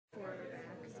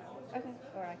Okay,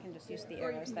 or I can just use the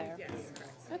Or you arrows can there. use, yes,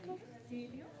 correct. Okay. Do you need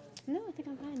anything else? No, I think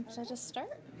I'm fine. Should I just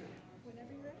start?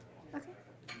 Whenever you're ready. Okay.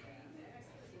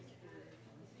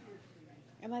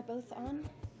 Am I both on?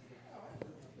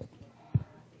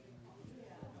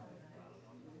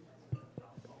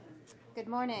 Good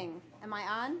morning. Am I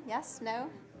on? Yes? No?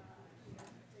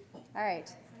 All right.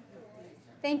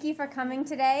 Thank you for coming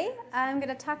today. I'm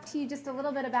going to talk to you just a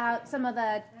little bit about some of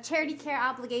the charity care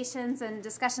obligations and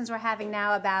discussions we're having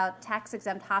now about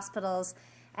tax-exempt hospitals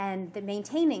and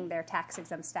maintaining their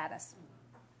tax-exempt status.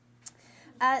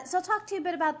 So I'll talk to you a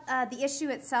bit about the issue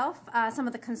itself, some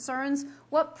of the concerns,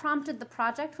 what prompted the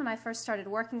project when I first started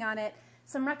working on it,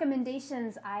 some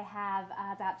recommendations I have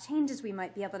about changes we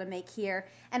might be able to make here,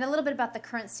 and a little bit about the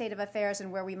current state of affairs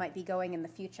and where we might be going in the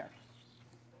future.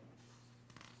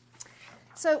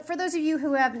 So for those of you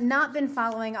who have not been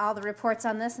following all the reports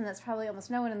on this, and that's probably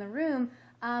almost no one in the room,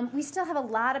 we still have a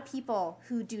lot of people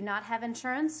who do not have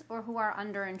insurance or who are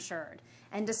underinsured.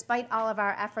 And despite all of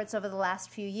our efforts over the last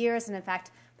few years, and in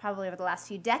fact, probably over the last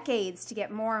few decades to get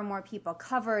more and more people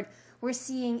covered, we're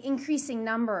seeing increasing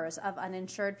numbers of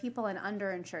uninsured people and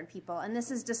underinsured people. And this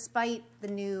is despite the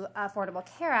new Affordable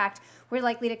Care Act. We're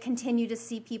likely to continue to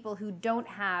see people who don't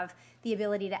have the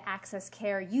ability to access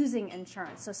care using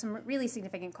insurance. So some really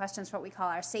significant questions for what we call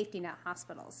our safety net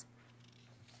hospitals.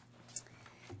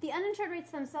 The uninsured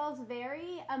rates themselves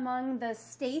vary among the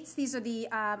states. These are the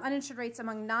uninsured rates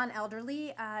among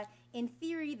non-elderly. In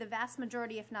theory, the vast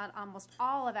majority, if not almost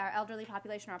all, of our elderly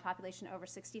population, or our population over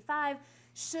 65,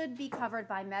 should be covered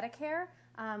by Medicare.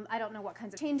 I don't know what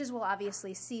kinds of changes we'll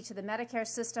obviously see to the Medicare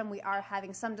system. We are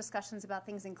having some discussions about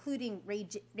things, including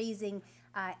raising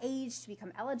age to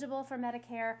become eligible for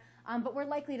Medicare. But we're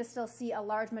likely to still see a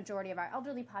large majority of our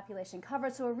elderly population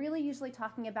covered. So we're really usually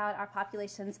talking about our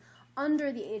populations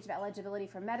under the age of eligibility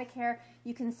for Medicare.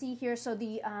 You can see here, so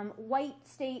the white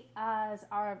states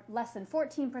are less than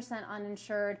 14%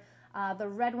 uninsured. The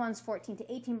red ones 14 to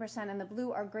 18%, and the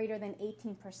blue are greater than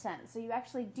 18%. So you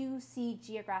actually do see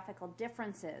geographical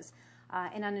differences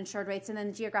in uninsured rates, and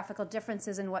then geographical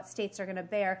differences in what states are going to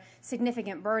bear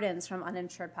significant burdens from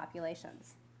uninsured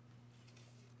populations.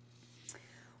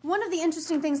 One of the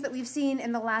interesting things that we've seen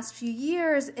in the last few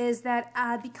years is that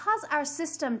because our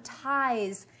system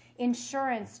ties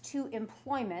insurance to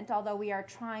employment, although we are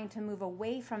trying to move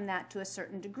away from that to a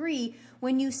certain degree,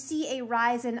 when you see a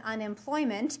rise in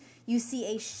unemployment, you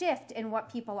see a shift in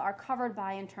what people are covered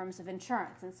by in terms of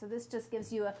insurance. And so this just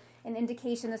gives you an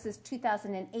indication. This is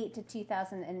 2008 to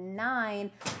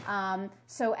 2009.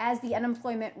 So as the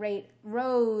unemployment rate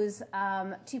rose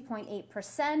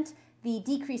 2.8%, the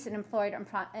decrease in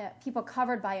people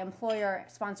covered by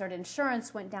employer-sponsored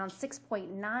insurance went down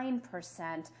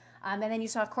 6.9%. And then you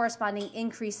saw corresponding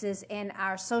increases in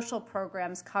our social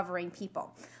programs covering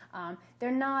people.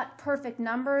 They're not perfect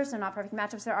numbers, they're not perfect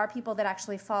matchups. There are people that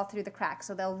actually fall through the cracks.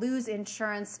 So they'll lose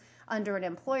insurance under an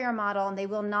employer model, and they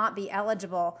will not be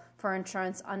eligible for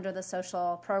insurance under the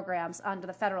social programs, under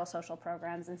the federal social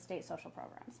programs and state social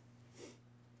programs.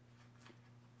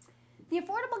 The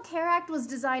Affordable Care Act was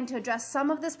designed to address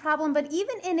some of this problem, but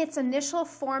even in its initial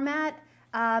format,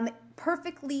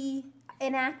 perfectly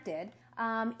enacted,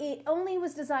 it only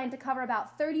was designed to cover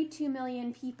about 32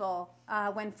 million people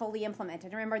when fully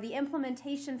implemented. Remember, the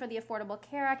implementation for the Affordable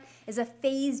Care Act is a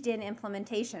phased-in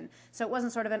implementation, so it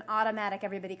wasn't sort of an automatic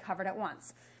everybody covered at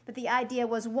once. But the idea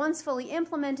was once fully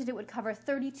implemented, it would cover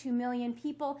 32 million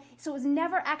people, so it was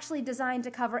never actually designed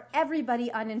to cover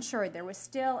everybody uninsured. There was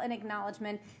still an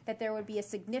acknowledgement that there would be a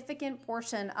significant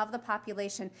portion of the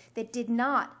population that did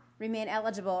not remain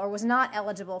eligible or was not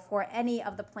eligible for any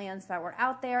of the plans that were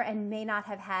out there and may not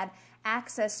have had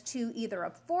access to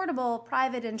either affordable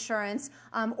private insurance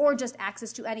or just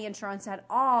access to any insurance at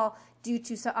all due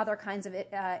to some other kinds of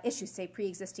issues, say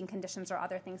pre-existing conditions or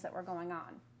other things that were going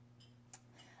on.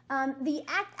 The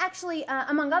Act actually,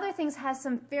 among other things, has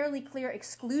some fairly clear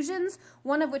exclusions,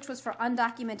 one of which was for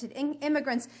undocumented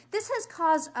immigrants. This has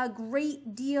caused a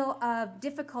great deal of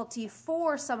difficulty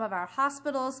for some of our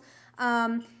hospitals.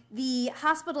 The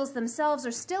hospitals themselves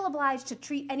are still obliged to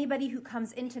treat anybody who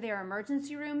comes into their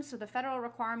emergency rooms, so the federal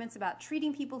requirements about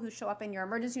treating people who show up in your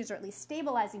emergency rooms, or at least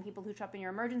stabilizing people who show up in your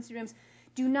emergency rooms,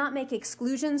 do not make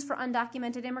exclusions for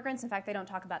undocumented immigrants. In fact, they don't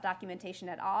talk about documentation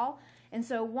at all. And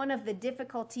so one of the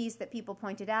difficulties that people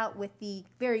pointed out with the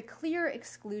very clear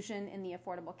exclusion in the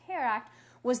Affordable Care Act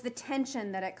was the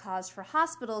tension that it caused for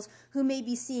hospitals who may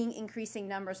be seeing increasing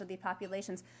numbers of the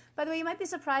populations. By the way, you might be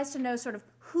surprised to know sort of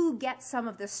who gets some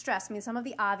of this stress. I mean, some of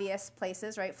the obvious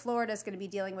places, right? Florida is going to be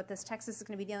dealing with this. Texas is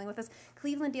going to be dealing with this.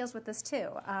 Cleveland deals with this too.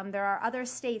 There are other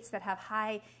states that have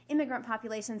high immigrant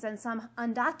populations and some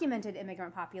undocumented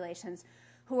immigrant populations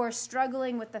who are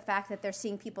struggling with the fact that they're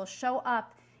seeing people show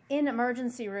up in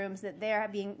emergency rooms that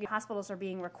hospitals are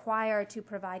being required to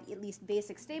provide at least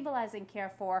basic stabilizing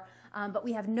care for, but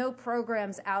we have no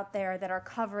programs out there that are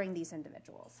covering these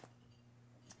individuals.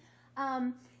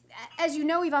 As you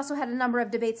know, we've also had a number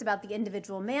of debates about the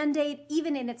individual mandate.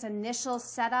 Even in its initial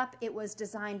setup, it was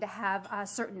designed to have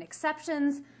certain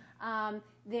exceptions.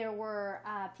 There were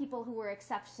people who were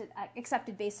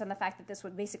accepted based on the fact that this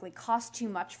would basically cost too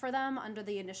much for them under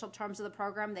the initial terms of the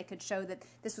program. They could show that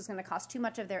this was going to cost too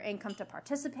much of their income to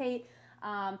participate.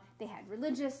 They had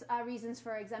religious reasons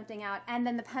for exempting out, and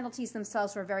then the penalties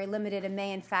themselves were very limited and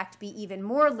may in fact be even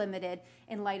more limited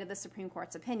in light of the Supreme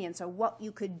Court's opinion. So what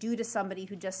you could do to somebody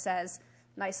who just says,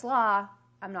 nice law,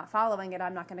 I'm not following it,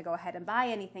 I'm not going to go ahead and buy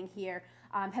anything here,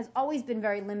 has always been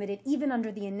very limited, even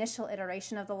under the initial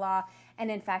iteration of the law, and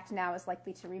in fact now is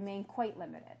likely to remain quite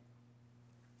limited.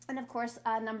 And of course,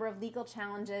 a number of legal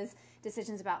challenges,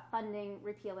 decisions about funding,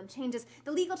 repeal, and changes.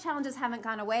 The legal challenges haven't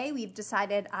gone away. We've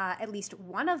decided at least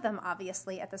one of them,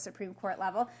 obviously, at the Supreme Court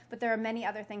level, but there are many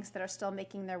other things that are still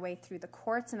making their way through the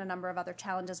courts, and a number of other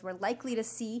challenges we're likely to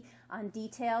see on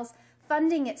details.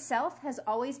 Funding itself has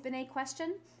always been a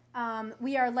question.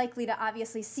 We are likely to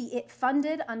obviously see it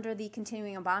funded under the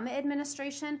continuing Obama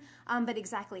administration, but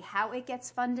exactly how it gets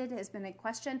funded has been a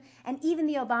question. And even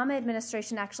the Obama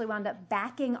administration actually wound up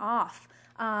backing off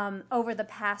over the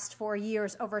past 4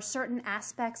 years over certain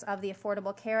aspects of the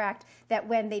Affordable Care Act that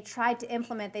when they tried to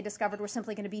implement, they discovered were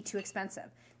simply going to be too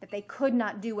expensive, that they could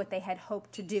not do what they had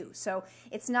hoped to do. So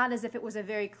it's not as if it was a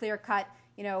very clear-cut,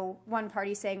 you know, one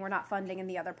party saying we're not funding and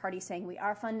the other party saying we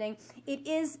are funding. It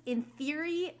is, in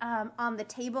theory, on the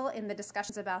table in the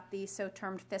discussions about the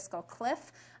so-termed fiscal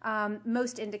cliff.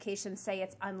 Most indications say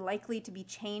it's unlikely to be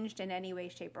changed in any way,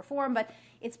 shape, or form, but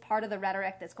it's part of the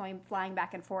rhetoric that's flying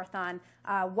back and forth on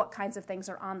what kinds of things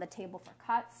are on the table for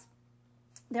cuts.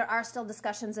 There are still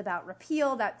discussions about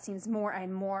repeal. That seems more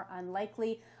and more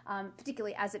unlikely,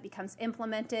 particularly as it becomes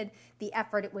implemented. The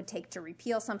effort it would take to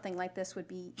repeal something like this would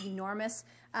be enormous.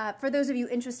 For those of you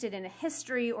interested in a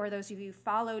history, or those of you who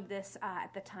followed this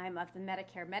at the time of the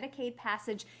Medicare-Medicaid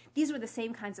passage, these were the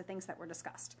same kinds of things that were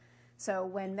discussed. So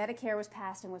when Medicare was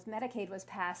passed and when Medicaid was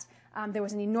passed, there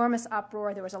was an enormous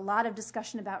uproar. There was a lot of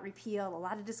discussion about repeal, a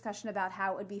lot of discussion about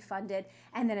how it would be funded,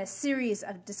 and then a series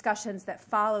of discussions that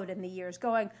followed in the years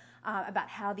going about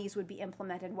how these would be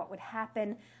implemented, what would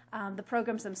happen. The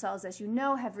programs themselves, as you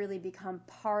know, have really become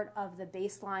part of the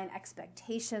baseline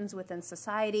expectations within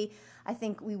society. I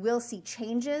think we will see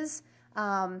changes.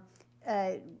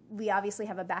 We obviously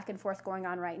have a back and forth going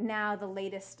on right now. The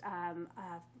latest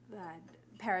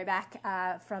parry back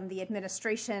from the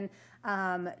administration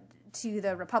to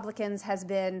the Republicans has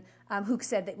been who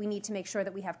said that we need to make sure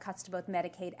that we have cuts to both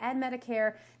Medicaid and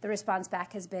Medicare. The response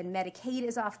back has been Medicaid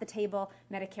is off the table,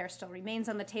 Medicare still remains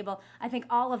on the table. I think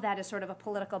all of that is sort of a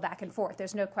political back and forth.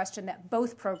 There's no question that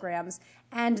both programs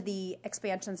and the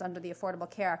expansions under the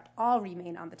Affordable Care Act all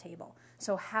remain on the table.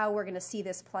 So how we're going to see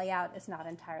this play out is not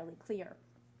entirely clear.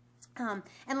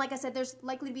 And like I said, there's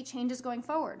likely to be changes going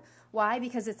forward. Why?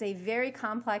 Because it's a very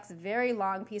complex, very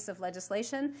long piece of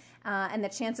legislation, and the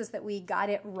chances that we got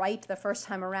it right the first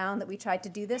time around that we tried to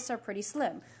do this are pretty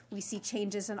slim. We see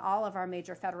changes in all of our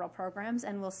major federal programs,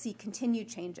 and we'll see continued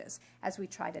changes as we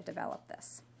try to develop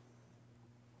this.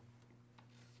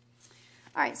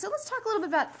 All right, so let's talk a little bit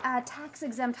about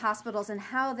tax-exempt hospitals and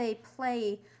how they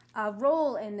play a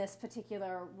role in this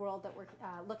particular world that we're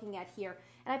looking at here.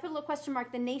 And I put a little question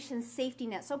mark, the nation's safety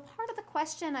net. So part of the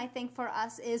question, I think, for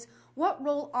us is, what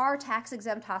role are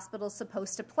tax-exempt hospitals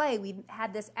supposed to play? We've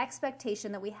had this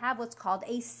expectation that we have what's called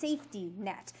a safety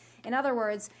net. In other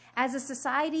words, as a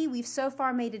society, we've so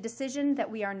far made a decision that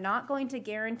we are not going to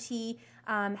guarantee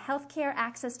healthcare,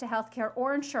 access to healthcare,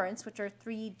 or insurance, which are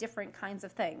three different kinds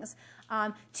of things,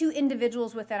 to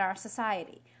individuals within our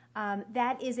society.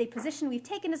 That is a position we've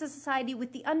taken as a society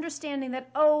with the understanding that,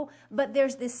 oh, but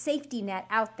there's this safety net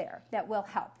out there that will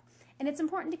help. And it's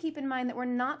important to keep in mind that we're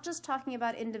not just talking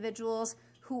about individuals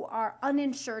who are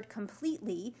uninsured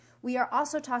completely. We are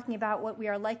also talking about what we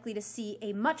are likely to see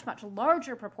a much, much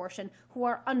larger proportion who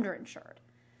are underinsured.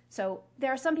 So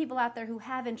there are some people out there who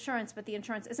have insurance, but the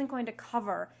insurance isn't going to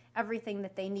cover everything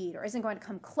that they need, or isn't going to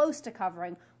come close to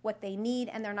covering what they need,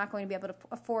 and they're not going to be able to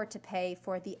afford to pay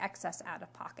for the excess out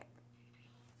of pocket.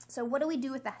 So what do we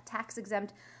do with the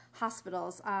tax-exempt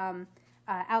hospitals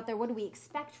out there? What do we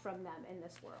expect from them in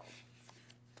this world?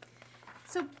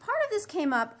 So part of this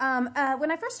came up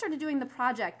when I first started doing the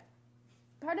project.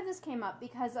 Part of this came up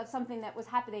because of something that was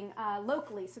happening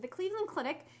locally. So the Cleveland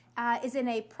Clinic is in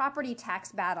a property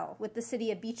tax battle with the city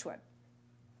of Beechwood.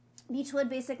 Beechwood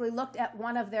basically looked at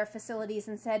one of their facilities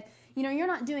and said, you know, you're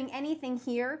not doing anything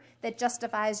here that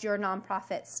justifies your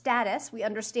nonprofit status. We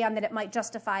understand that it might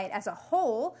justify it as a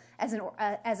whole,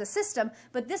 as a system,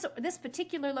 but this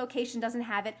particular location doesn't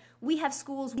have it. We have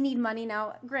schools, we need money.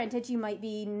 Now, granted, you might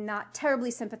be not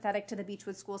terribly sympathetic to the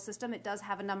Beechwood school system. It does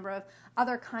have a number of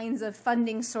other kinds of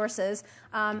funding sources.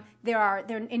 They're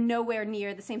in nowhere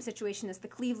near the same situation as the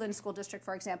Cleveland School District,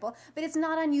 for example, but it's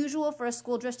not unusual for a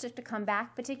school district to come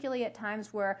back, particularly at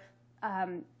times where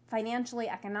financially,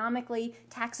 economically,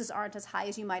 taxes aren't as high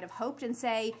as you might have hoped, and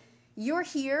say, you're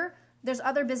here, there's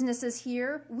other businesses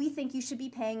here, we think you should be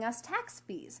paying us tax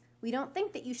fees. We don't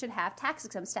think that you should have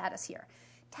tax-exempt status here.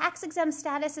 Tax-exempt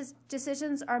status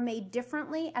decisions are made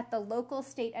differently at the local,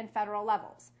 state, and federal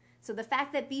levels. So the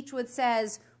fact that Beechwood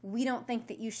says, we don't think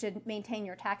that you should maintain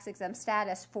your tax-exempt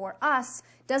status for us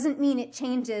doesn't mean it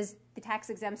changes the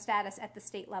tax-exempt status at the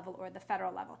state level or the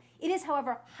federal level. It is,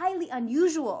 however, highly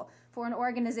unusual for an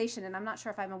organization, and I'm not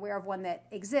sure if I'm aware of one that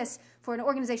exists, for an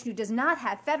organization who does not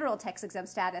have federal tax-exempt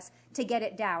status to get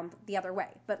it down the other way.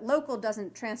 But local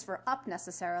doesn't transfer up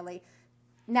necessarily.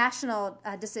 National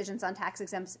decisions on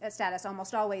tax-exempt status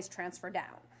almost always transfer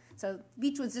down. So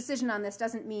Beechwood's decision on this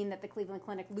doesn't mean that the Cleveland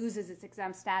Clinic loses its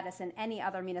exempt status in any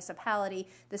other municipality,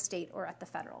 the state, or at the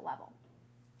federal level.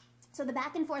 So the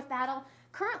back and forth battle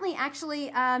currently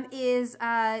actually is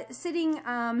sitting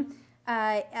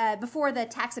before the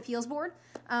Tax Appeals Board.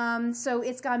 So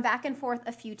it's gone back and forth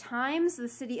a few times. The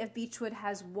city of Beechwood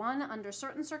has won under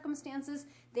certain circumstances.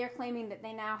 They're claiming that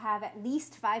they now have at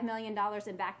least $5 million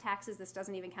in back taxes. This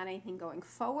doesn't even count anything going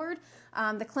forward.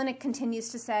 The clinic continues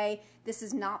to say this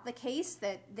is not the case,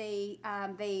 that they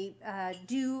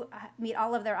do meet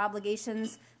all of their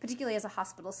obligations, particularly as a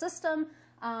hospital system.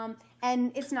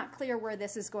 And it's not clear where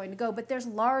this is going to go, but there's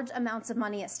large amounts of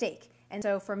money at stake. And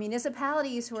so for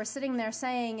municipalities who are sitting there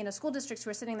saying, school districts who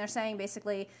are sitting there saying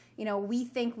basically, we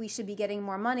think we should be getting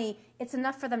more money, it's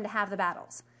enough for them to have the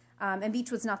battles. And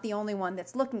Beechwood's not the only one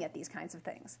that's looking at these kinds of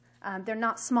things. They're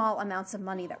not small amounts of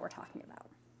money that we're talking about.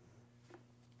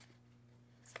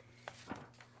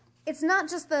 It's not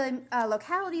just the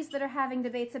localities that are having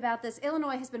debates about this.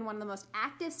 Illinois has been one of the most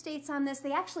active states on this.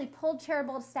 They actually pulled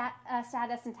charitable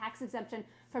status and tax exemption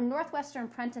from Northwestern,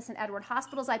 Prentice, and Edward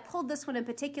hospitals. I pulled this one in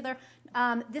particular.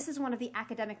 This is one of the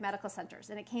academic medical centers,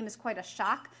 and it came as quite a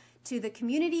shock to the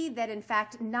community that, in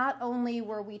fact, not only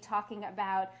were we talking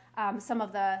about some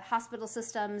of the hospital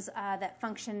systems that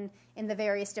function in the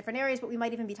various different areas, but we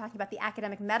might even be talking about the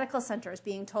academic medical centers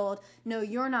being told, no,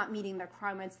 you're not meeting the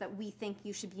requirements that we think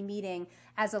you should be meeting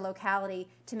as a locality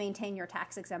to maintain your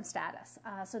tax-exempt status.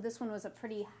 So this one was a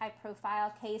pretty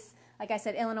high-profile case. Like I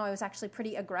said, Illinois was actually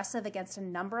pretty aggressive against a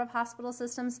number of hospital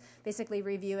systems, basically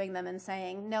reviewing them and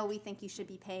saying, no, we think you should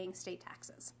be paying state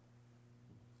taxes.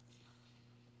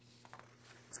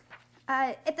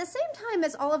 At the same time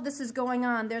as all of this is going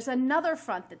on, there's another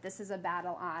front that this is a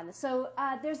battle on. So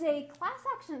there's a class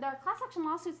action, there are class action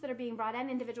lawsuits that are being brought and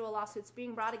individual lawsuits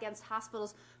being brought against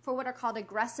hospitals for what are called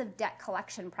aggressive debt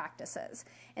collection practices.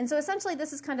 And so essentially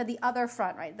this is kind of the other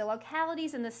front, right? The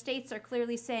localities and the states are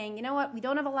clearly saying, you know what, we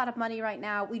don't have a lot of money right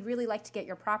now. We'd really like to get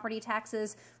your property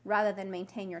taxes rather than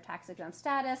maintain your tax-exempt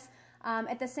status.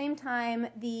 At the same time,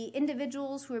 the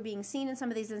individuals who are being seen in some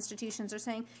of these institutions are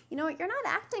saying, you know what, you're not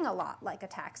acting a lot like a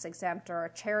tax-exempt or a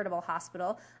charitable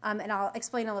hospital, and I'll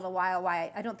explain a little while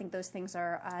why I don't think those things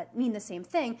are mean the same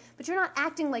thing, but you're not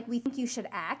acting like we think you should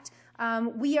act.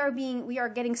 We are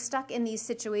getting stuck in these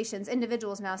situations,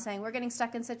 individuals now saying we're getting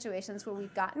stuck in situations where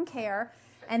we've gotten care,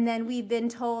 and then we've been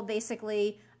told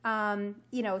basically,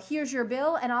 here's your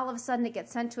bill, and all of a sudden it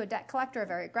gets sent to a debt collector, a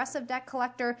very aggressive debt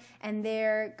collector, and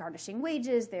they're garnishing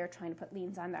wages, they're trying to put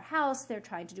liens on their house, they're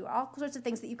trying to do all sorts of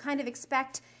things that you kind of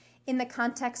expect in the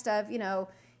context of,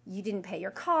 you didn't pay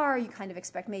your car, you kind of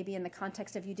expect maybe in the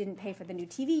context of you didn't pay for the new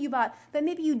TV you bought, but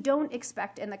maybe you don't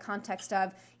expect in the context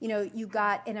of, you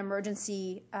got an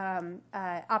emergency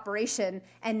operation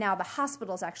and now the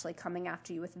hospital's actually coming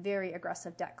after you with very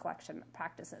aggressive debt collection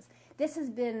practices. This has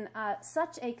been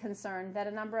such a concern that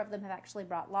a number of them have actually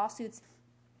brought lawsuits.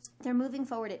 They're moving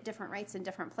forward at different rates in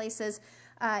different places.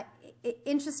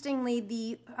 Interestingly,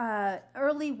 the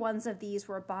early ones of these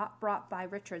were brought by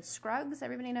Richard Scruggs.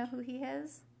 Everybody know who he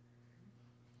is?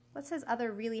 What's his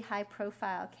other really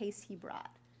high-profile case he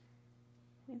brought?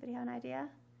 Anybody have an idea?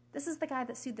 This is the guy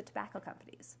that sued the tobacco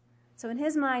companies. So in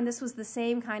his mind, this was the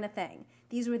same kind of thing.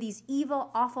 These were these evil,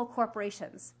 awful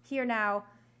corporations. Here now,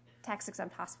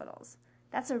 tax-exempt hospitals.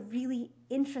 That's a really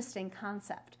interesting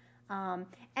concept.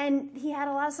 And he had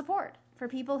a lot of support for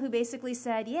people who basically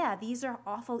said, yeah, these are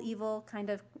awful, evil kind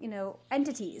of,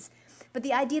 entities. But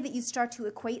the idea that you start to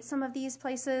equate some of these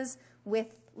places with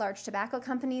large tobacco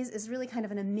companies is really kind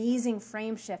of an amazing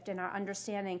frame shift in our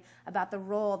understanding about the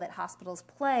role that hospitals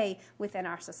play within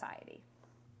our society.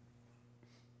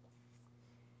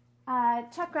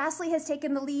 Chuck Grassley has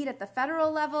taken the lead at the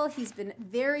federal level. He's been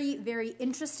very, very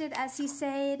interested, as he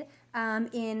said,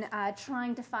 in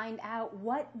trying to find out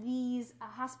what these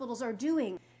hospitals are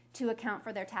doing to account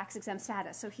for their tax-exempt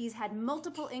status. So he's had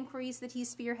multiple inquiries that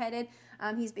he's spearheaded.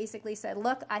 He's basically said,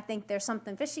 look, I think there's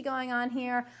something fishy going on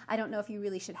here. I don't know if you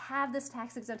really should have this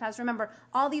tax-exempt status. Remember,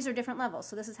 all these are different levels.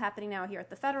 So this is happening now here at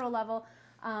the federal level.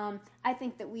 I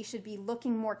think that we should be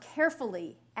looking more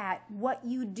carefully at what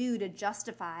you do to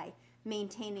justify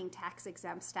maintaining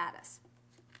tax-exempt status.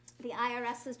 The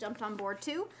IRS has jumped on board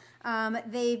too.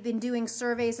 They've been doing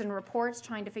surveys and reports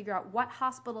trying to figure out what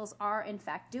hospitals are in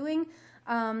fact doing.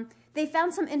 They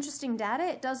found some interesting data.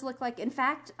 It does look like, in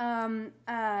fact,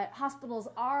 hospitals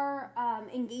are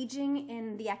engaging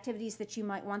in the activities that you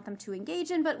might want them to engage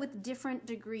in, but with different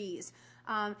degrees.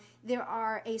 There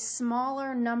are a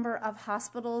smaller number of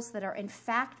hospitals that are in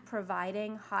fact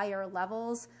providing higher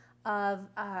levels of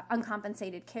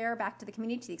uncompensated care back to the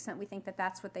community to the extent we think that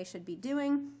that's what they should be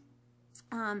doing.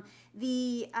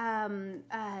 The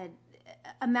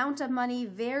amount of money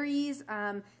varies.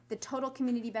 The total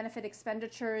community benefit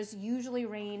expenditures usually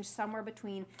range somewhere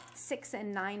between 6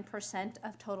 and 9%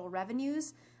 of total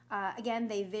revenues. Again,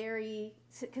 they vary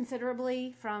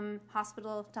considerably from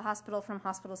hospital to hospital, from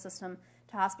hospital system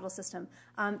to hospital system.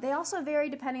 They also vary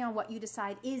depending on what you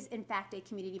decide is in fact a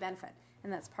community benefit,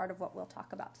 and that's part of what we'll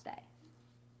talk about today.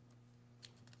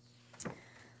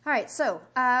 All right, so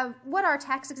what are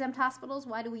tax-exempt hospitals?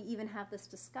 Why do we even have this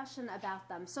discussion about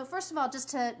them? So first of all, just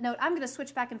to note, I'm going to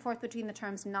switch back and forth between the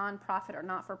terms nonprofit or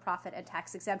not-for-profit and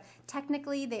tax-exempt.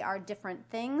 Technically, they are different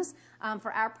things.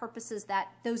 For our purposes,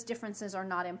 those differences are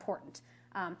not important.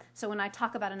 So when I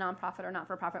talk about a nonprofit or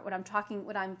not-for-profit,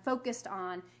 what I'm focused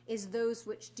on is those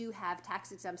which do have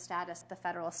tax-exempt status at the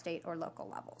federal, state, or local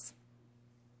levels.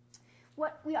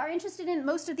 What we are interested in,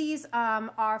 most of these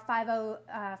are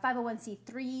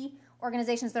 501c3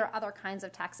 organizations. There are other kinds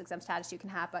of tax-exempt status you can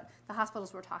have, but the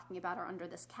hospitals we're talking about are under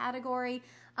this category.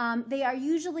 They are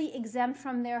usually exempt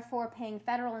from, therefore, paying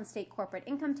federal and state corporate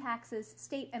income taxes,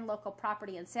 state and local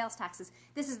property and sales taxes.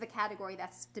 This is the category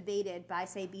that's debated by,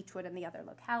 say, Beechwood and the other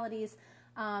localities.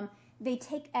 They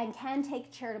take and can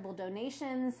take charitable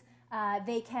donations.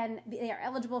 They are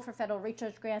eligible for federal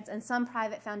research grants and some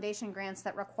private foundation grants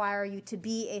that require you to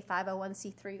be a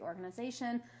 501c3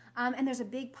 organization. And there's a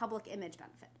big public image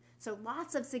benefit. So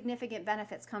lots of significant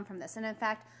benefits come from this. And in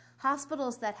fact,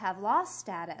 hospitals that have lost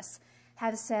status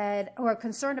have said, or are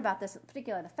concerned about this,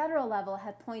 particularly at the federal level,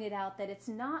 have pointed out that it's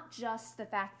not just the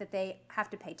fact that they have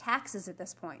to pay taxes at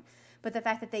this point, but the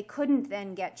fact that they couldn't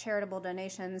then get charitable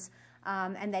donations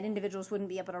and that individuals wouldn't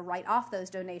be able to write off those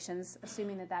donations,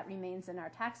 assuming that that remains in our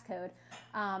tax code,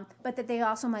 but that they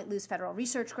also might lose federal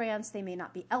research grants. They may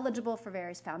not be eligible for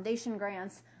various foundation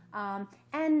grants.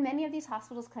 And many of these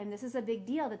hospitals claim this is a big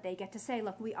deal, that they get to say,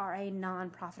 look, we are a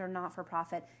nonprofit or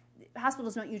not-for-profit.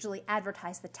 Hospitals don't usually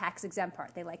advertise the tax-exempt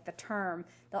part. They like the term.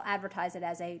 They'll advertise it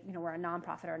as we're a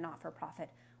nonprofit or not-for-profit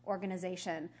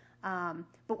organization.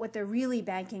 But what they're really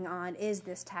banking on is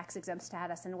this tax-exempt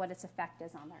status and what its effect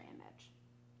is on their image.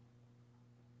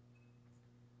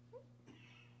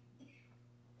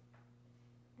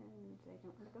 And they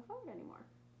don't want to go forward anymore.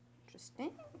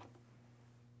 Interesting. And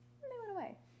they went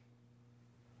away.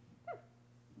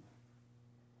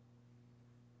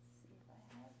 See if I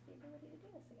have the ability to do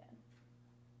this again.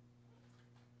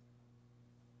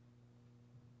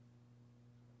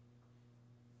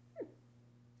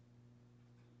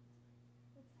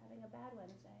 It's having a bad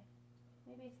Wednesday.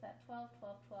 Maybe it's that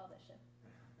 12-12-12 issue.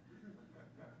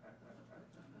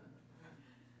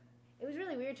 It was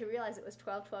really weird to realize it was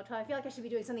 12-12-12. I feel like I should be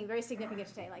doing something very significant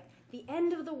today, like the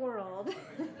end of the world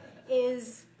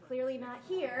is clearly not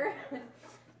here,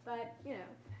 but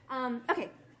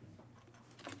okay.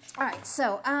 All right,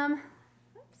 so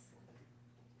oops.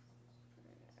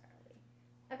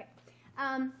 Okay.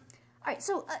 All right,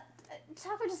 so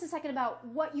talk for just a second about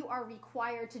what you are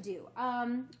required to do.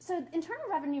 So Internal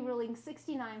Revenue Ruling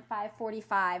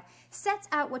 69-545 sets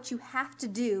out what you have to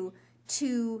do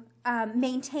to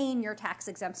maintain your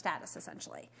tax-exempt status,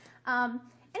 essentially.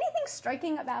 Anything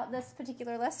striking about this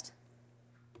particular list?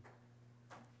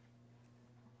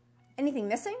 Anything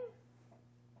missing?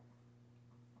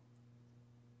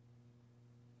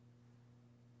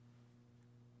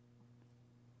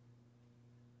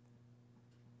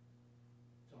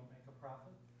 Don't make a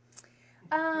profit?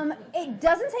 It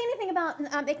doesn't say anything about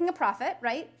making a profit,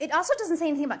 right? It also doesn't say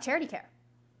anything about charity care.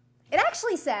 It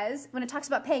actually says, when it talks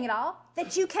about paying it all,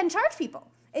 that you can charge people.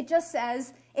 It just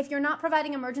says, if you're not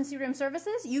providing emergency room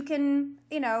services, you can,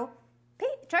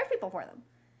 charge people for them.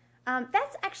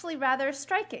 That's actually rather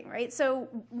striking, right? So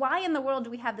why in the world do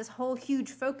we have this whole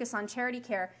huge focus on charity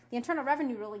care? The Internal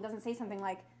Revenue ruling doesn't say something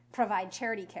like provide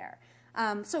charity care.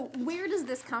 So where does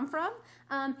this come from?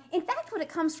 In fact, what it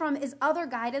comes from is other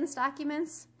guidance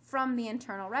documents from the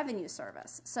Internal Revenue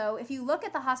Service. So if you look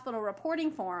at the hospital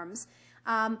reporting forms,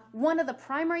 one of the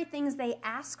primary things they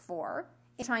ask for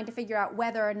in trying to figure out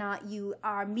whether or not you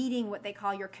are meeting what they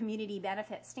call your community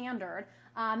benefit standard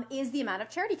is the amount of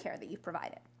charity care that you've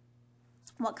provided.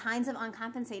 What kinds of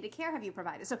uncompensated care have you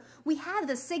provided? So we have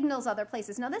the signals other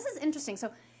places. Now this is interesting.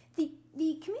 So the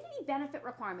community benefit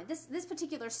requirement, this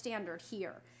particular standard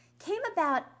here, came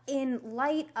about in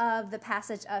light of the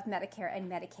passage of Medicare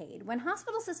and Medicaid, when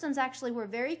hospital systems actually were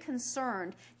very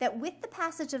concerned that with the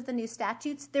passage of the new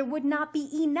statutes, there would not be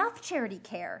enough charity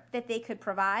care that they could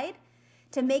provide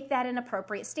to make that an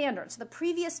appropriate standard. So the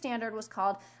previous standard was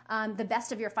called the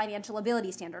best of your financial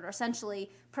ability standard, or essentially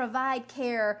provide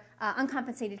care,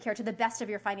 uncompensated care to the best of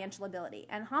your financial ability.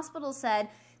 And hospitals said,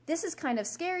 this is kind of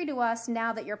scary to us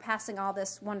now that you're passing all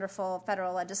this wonderful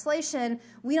federal legislation.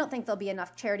 We don't think there'll be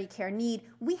enough charity care need.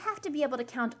 We have to be able to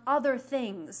count other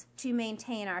things to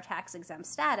maintain our tax-exempt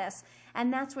status,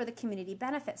 and that's where the community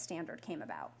benefit standard came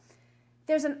about.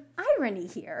 There's an irony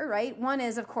here, right? One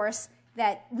is, of course,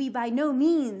 that we by no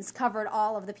means covered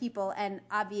all of the people and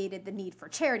obviated the need for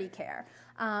charity care.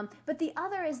 But the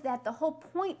other is that the whole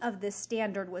point of this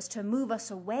standard was to move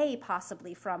us away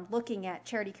possibly from looking at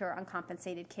charity care or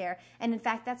uncompensated care. And in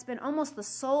fact, that's been almost the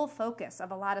sole focus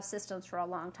of a lot of systems for a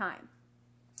long time.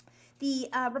 The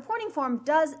reporting form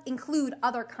does include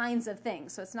other kinds of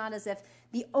things, so it's not as if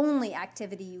the only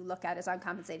activity you look at is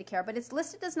uncompensated care, but it's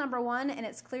listed as number one, and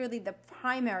it's clearly the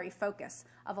primary focus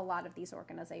of a lot of these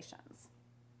organizations.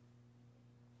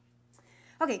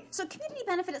 Okay, so community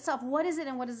benefit itself, what is it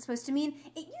and what is it supposed to mean?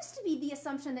 It used to be the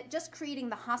assumption that just creating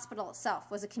the hospital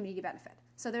itself was a community benefit.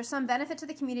 So there's some benefit to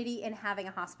the community in having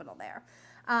a hospital there.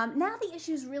 Now the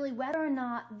issue is really whether or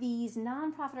not these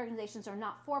nonprofit organizations or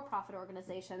not for-profit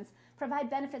organizations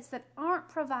provide benefits that aren't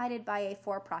provided by a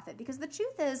for-profit. Because the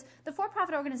truth is, the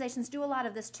for-profit organizations do a lot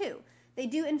of this too. They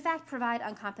do, in fact, provide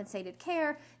uncompensated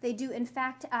care. They do, in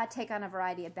fact, take on a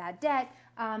variety of bad debt.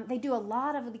 They do a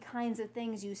lot of the kinds of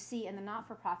things you see in the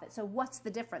not-for-profit. So what's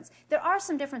the difference? There are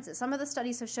some differences. Some of the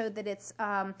studies have showed that it's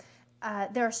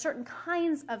there are certain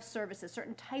kinds of services,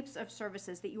 certain types of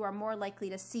services that you are more likely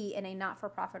to see in a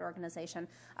not-for-profit organization,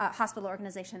 hospital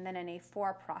organization, than in a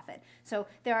for-profit. So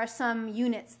there are some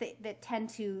units that tend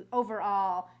to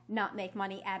overall not make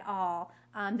money at all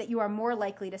that you are more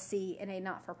likely to see in a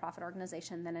not-for-profit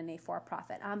organization than in a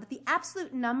for-profit. But the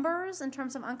absolute numbers in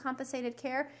terms of uncompensated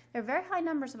care, there are very high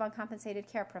numbers of uncompensated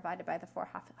care provided by the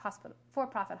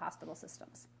for-profit hospital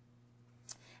systems.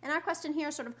 And our question here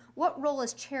is sort of, what role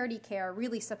is charity care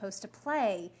really supposed to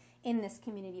play in this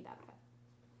community benefit?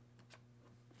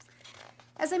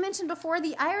 As I mentioned before,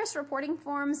 the IRS reporting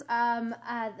forms, the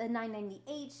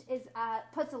 990H,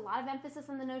 puts a lot of emphasis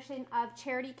on the notion of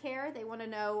charity care. They want to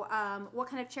know what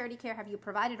kind of charity care have you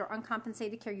provided or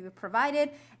uncompensated care you have provided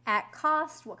at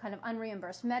cost, what kind of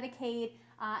unreimbursed Medicaid,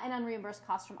 and unreimbursed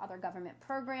costs from other government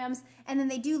programs. And then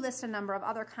they do list a number of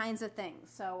other kinds of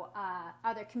things. So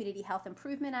other community health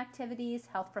improvement activities,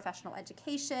 health professional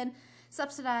education,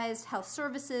 subsidized health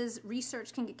services,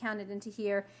 research can get counted into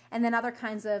here, and then other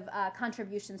kinds of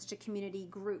contributions to community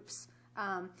groups.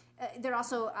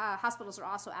 Hospitals are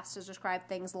also asked to describe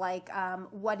things like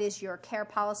what is your care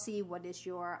policy, what is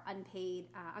your unpaid,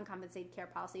 uncompensated care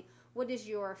policy, what is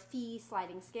your fee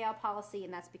sliding scale policy,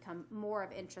 and that's become more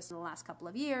of interest in the last couple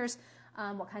of years,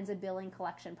 what kinds of billing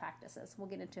collection practices. We'll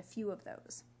get into a few of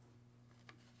those.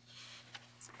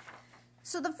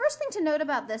 So the first thing to note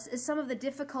about this is some of the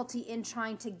difficulty in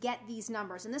trying to get these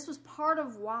numbers, and this was part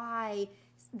of why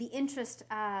the interest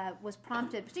was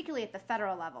prompted, particularly at the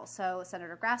federal level. So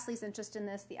Senator Grassley's interest in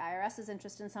this, the IRS's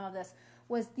interest in some of this,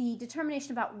 was the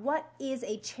determination about what is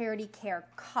a charity care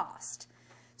cost.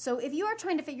 So if you are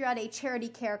trying to figure out a charity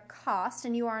care cost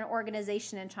and you are an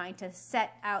organization and trying to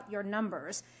set out your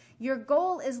numbers, your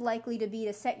goal is likely to be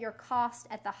to set your cost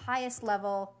at the highest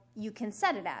level you can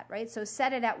set it at, right? So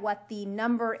set it at what the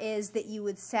number is that you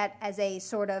would set as a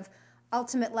sort of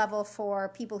ultimate level for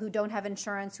people who don't have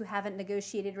insurance, who haven't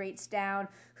negotiated rates down,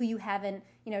 who you haven't,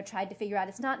 tried to figure out.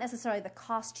 It's not necessarily the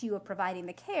cost to you of providing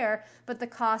the care, but the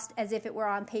cost as if it were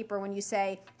on paper when you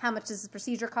say, how much does this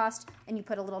procedure cost? And you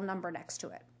put a little number next to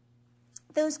it.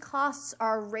 Those costs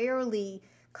are rarely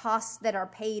costs that are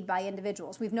paid by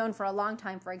individuals. We've known for a long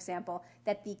time, for example,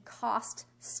 that the cost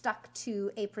stuck to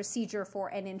a procedure for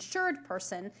an insured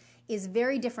person is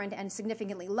very different and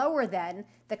significantly lower than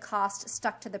the cost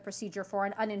stuck to the procedure for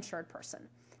an uninsured person.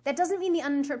 That doesn't mean the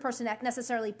uninsured person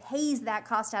necessarily pays that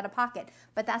cost out of pocket,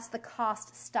 but that's the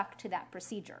cost stuck to that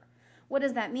procedure. What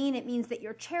does that mean? It means that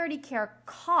your charity care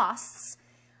costs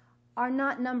are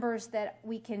not numbers that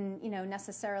we can,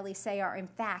 necessarily say are in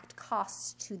fact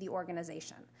costs to the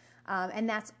organization. And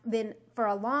that's been, for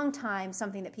a long time,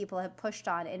 something that people have pushed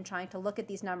on in trying to look at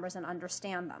these numbers and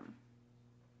understand them.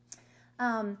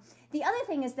 The other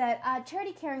thing is that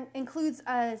charity care includes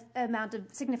a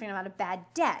significant amount of bad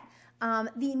debt.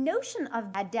 The notion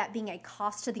of bad debt being a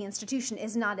cost to the institution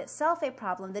is not itself a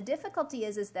problem. The difficulty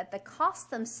is that the costs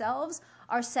themselves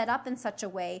are set up in such a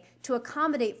way to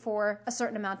accommodate for a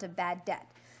certain amount of bad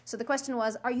debt. So the question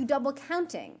was, are you double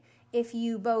counting if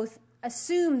you both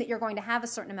assume that you're going to have a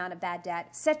certain amount of bad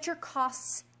debt, set your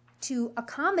costs to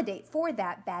accommodate for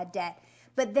that bad debt,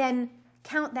 but then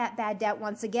count that bad debt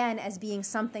once again as being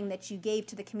something that you gave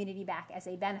to the community back as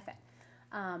a benefit?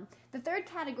 The third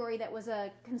category that was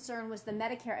a concern was the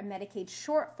Medicare and Medicaid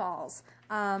shortfalls.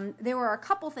 There were a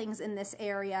couple things in this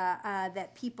area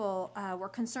that people were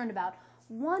concerned about.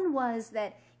 One was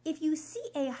that if you see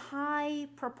a high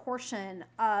proportion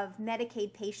of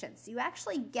Medicaid patients, you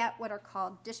actually get what are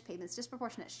called DSH payments,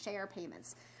 disproportionate share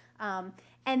payments.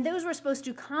 And those were supposed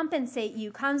to compensate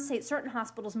certain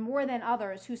hospitals more than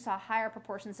others who saw higher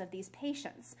proportions of these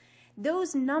patients.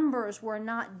 Those numbers were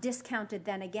not discounted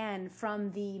then again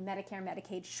from the Medicare and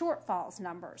Medicaid shortfalls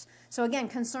numbers. So again,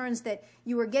 concerns that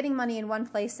you were getting money in one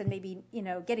place and maybe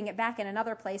getting it back in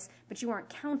another place, but you weren't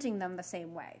counting them the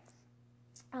same way.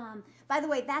 By the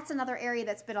way, that's another area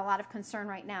that's been a lot of concern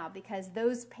right now because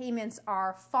those payments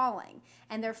are falling.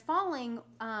 And they're falling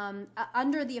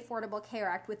under the Affordable Care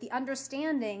Act with the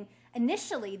understanding,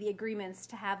 initially the agreements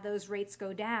to have those rates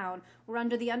go down were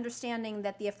under the understanding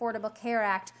that the Affordable Care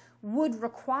Act would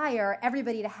require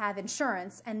everybody to have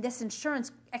insurance, and this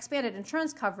expanded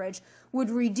insurance coverage would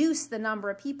reduce the number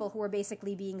of people who are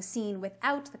basically being seen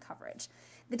without the coverage.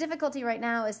 The difficulty right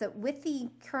now is that with the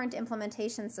current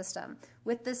implementation system,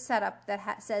 with this setup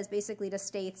that says basically to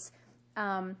states,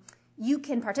 you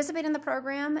can participate in the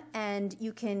program and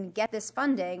you can get this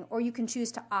funding, or you can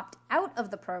choose to opt out of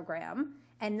the program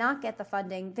and not get the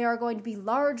funding. There are going to be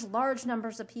large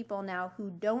numbers of people now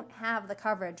who don't have the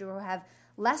coverage or who have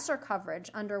lesser coverage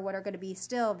under what are going to be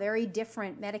still very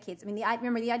different Medicaids. I mean,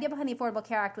 remember, the idea behind the Affordable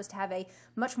Care Act was to have a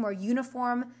much more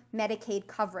uniform Medicaid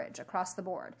coverage across the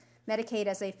board. Medicaid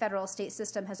as a federal state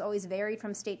system has always varied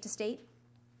from state to state,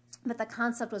 but the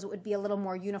concept was it would be a little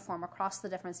more uniform across the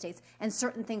different states, and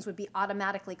certain things would be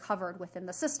automatically covered within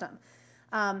the system.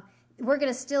 We're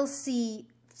going to still see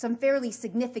some fairly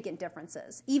significant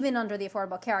differences. Even under the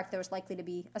Affordable Care Act, there was likely to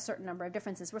be a certain number of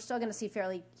differences. We're still going to see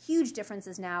fairly huge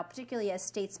differences now, particularly as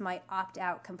states might opt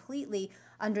out completely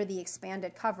under the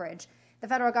expanded coverage. The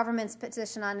federal government's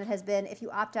position on it has been, if you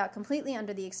opt out completely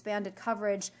under the expanded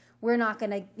coverage, we're not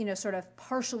going to, sort of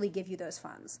partially give you those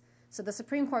funds. So the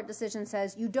Supreme Court decision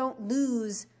says you don't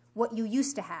lose what you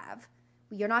used to have.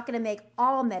 You're not going to make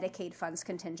all Medicaid funds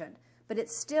contingent, but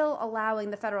it's still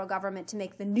allowing the federal government to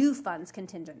make the new funds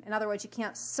contingent. In other words, you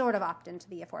can't sort of opt into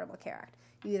the Affordable Care Act.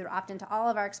 You either opt into all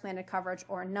of our expanded coverage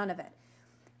or none of it.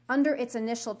 Under its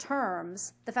initial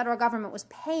terms, the federal government was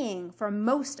paying for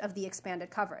most of the expanded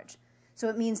coverage. So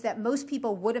it means that most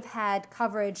people would have had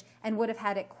coverage and would have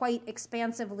had it quite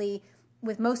expansively,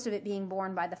 with most of it being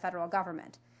borne by the federal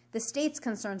government. The states'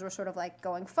 concerns were sort of like,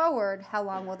 going forward, how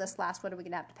long will this last? What are we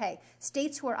going to have to pay?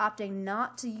 States who are opting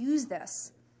not to use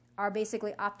this are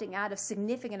basically opting out of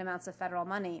significant amounts of federal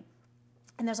money.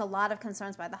 And there's a lot of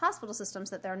concerns by the hospital systems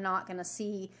that they're not going to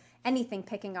see anything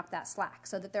picking up that slack,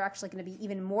 so that they're actually going to be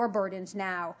even more burdened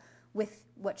now with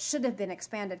what should have been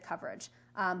expanded coverage.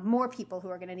 More people who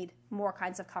are going to need more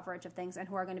kinds of coverage of things and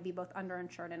who are going to be both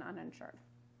underinsured and uninsured.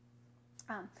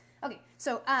 Okay,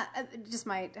 so just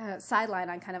my sideline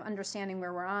on kind of understanding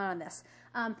where we're on this.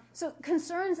 So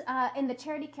concerns in the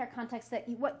charity care context that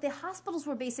what the hospitals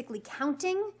were basically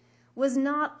counting was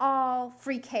not all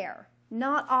free care,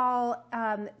 not all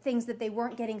things that they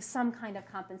weren't getting some kind of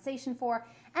compensation for,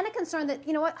 and a concern that,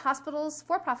 hospitals,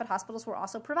 for-profit hospitals, were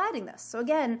also providing this. So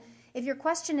again, if your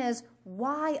question is,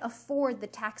 why afford the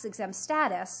tax-exempt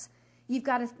status, you've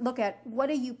got to look at what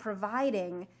are you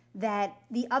providing that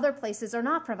the other places are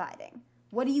not providing.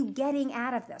 What are you getting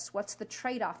out of this? What's the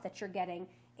trade-off that you're getting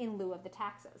in lieu of the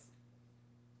taxes?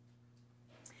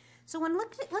 So when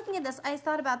looking at this, I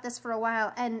thought about this for a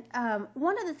while, and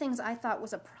one of the things I thought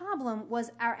was a problem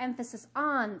was our emphasis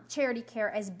on charity care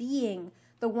as being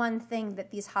the one thing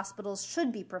that these hospitals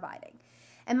should be providing.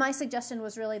 And my suggestion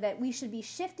was really that we should be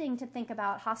shifting to think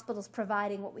about hospitals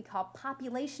providing what we call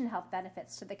population health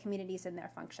benefits to the communities in their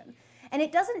function. And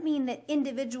it doesn't mean that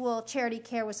individual charity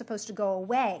care was supposed to go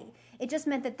away. It just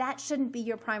meant that that shouldn't be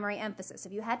your primary emphasis.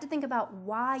 If you had to think about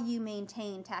why you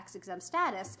maintain tax-exempt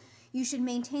status, you should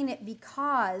maintain it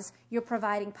because you're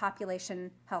providing population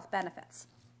health benefits.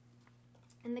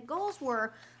 And the goals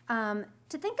were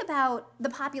to think about the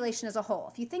population as a whole.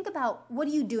 If you think about what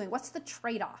are you doing, what's the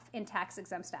trade-off in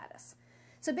tax-exempt status?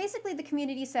 So basically the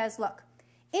community says, look,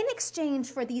 in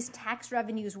exchange for these tax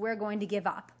revenues we're going to give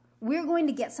up, we're going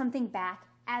to get something back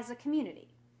as a community.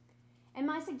 And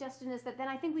my suggestion is that then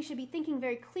I think we should be thinking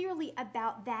very clearly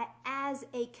about that as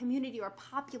a community or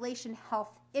population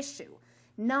health issue,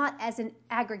 not as an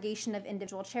aggregation of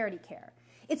individual charity care.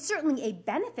 It's certainly a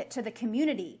benefit to the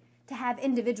community to have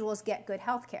individuals get good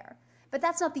health care. But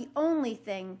that's not the only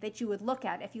thing that you would look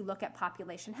at if you look at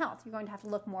population health. You're going to have to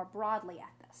look more broadly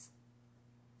at this.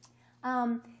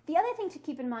 The other thing to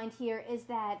keep in mind here is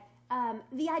that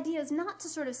the idea is not to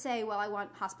sort of say, well, I want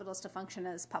hospitals to function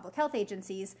as public health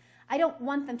agencies. I don't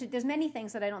want them to, there's many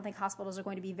things that I don't think hospitals are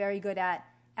going to be very good at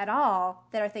all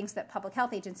that are things that public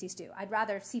health agencies do. I'd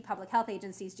rather see public health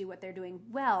agencies do what they're doing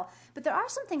well, but there are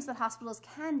some things that hospitals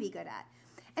can be good at.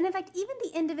 And in fact, even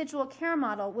the individual care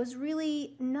model was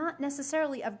really not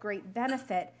necessarily of great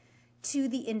benefit to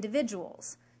the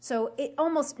individuals. So it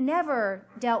almost never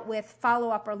dealt with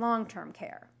follow-up or long-term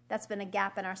care. That's been a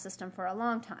gap in our system for a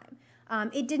long time.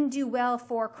 It didn't do well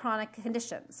for chronic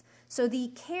conditions. So the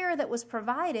care that was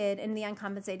provided in the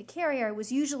uncompensated care area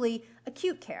was usually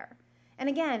acute care. And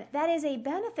again, that is a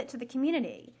benefit to the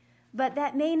community, but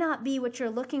that may not be what you're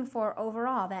looking for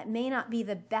overall. That may not be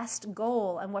the best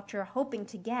goal and what you're hoping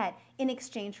to get in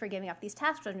exchange for giving up these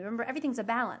tax revenues. Remember, everything's a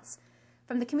balance.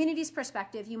 From the community's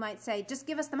perspective, you might say, just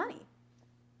give us the money.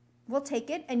 We'll take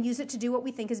it and use it to do what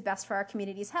we think is best for our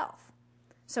community's health.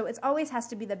 So it always has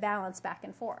to be the balance back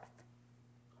and forth.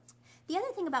 The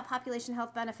other thing about population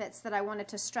health benefits that I wanted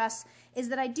to stress is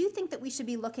that I do think that we should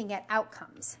be looking at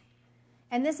outcomes.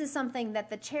 And this is something that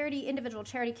the individual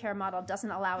charity care model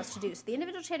doesn't allow us to do. So the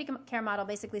individual charity care model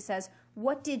basically says,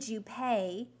 what did you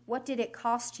pay? What did it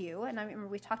cost you? And I remember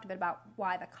we talked a bit about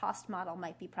why the cost model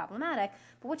might be problematic,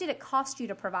 but what did it cost you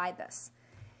to provide this?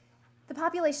 The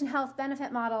population health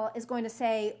benefit model is going to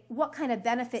say, what kind of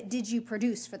benefit did you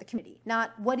produce for the community?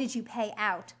 Not what did you pay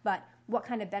out, but what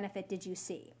kind of benefit did you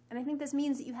see? And I think this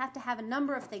means that you have to have a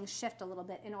number of things shift a little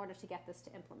bit in order to get this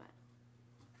to implement.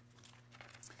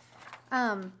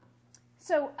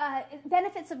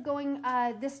 Benefits of going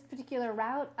this particular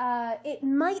route, it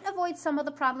might avoid some of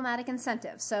the problematic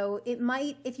incentives. So it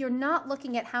might, if you're not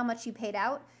looking at how much you paid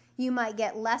out, you might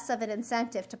get less of an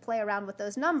incentive to play around with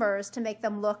those numbers to make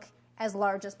them look as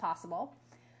large as possible.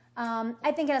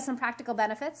 I think it has some practical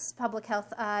benefits. Public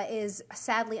health is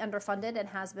sadly underfunded and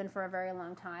has been for a very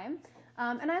long time.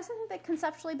 And I also think that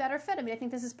conceptually better fit. I mean, I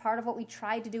think this is part of what we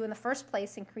tried to do in the first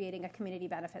place in creating a community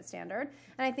benefit standard.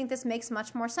 And I think this makes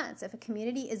much more sense. If a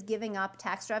community is giving up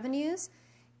tax revenues,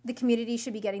 the community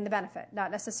should be getting the benefit, not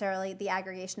necessarily the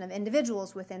aggregation of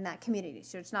individuals within that community.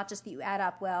 So it's not just that you add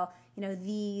up, well, you know,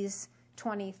 these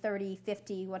 20, 30,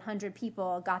 50, 100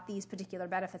 people got these particular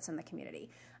benefits in the community.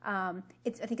 I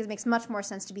think it makes much more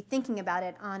sense to be thinking about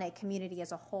it on a community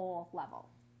as a whole level.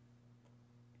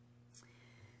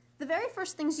 The very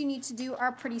first things you need to do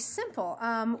are pretty simple.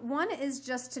 One is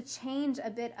just to change a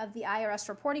bit of the IRS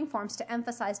reporting forms to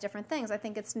emphasize different things. I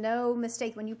think it's no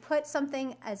mistake when you put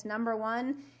something as number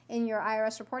one in your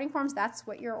IRS reporting forms, that's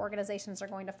what your organizations are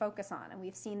going to focus on, and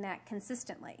we've seen that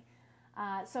consistently.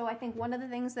 So I think one of the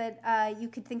things that you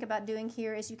could think about doing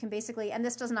here is you can basically, and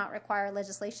this does not require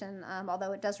legislation,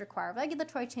 although it does require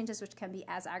regulatory changes, which can be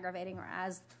as aggravating or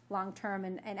as long-term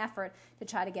an effort to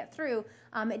try to get through.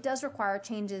 It does require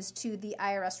changes to the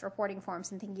IRS reporting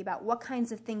forms and thinking about what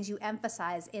kinds of things you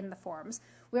emphasize in the forms.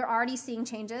 We're already seeing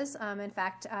changes. In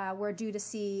fact, we're due to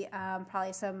see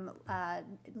probably some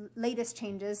latest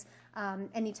changes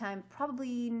anytime,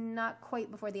 probably not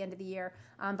quite before the end of the year,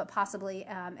 but possibly,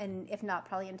 and if not,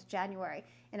 probably into January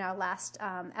in our last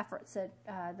efforts at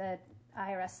the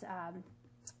IRS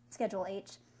Schedule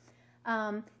H.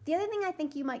 The other thing I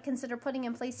think you might consider putting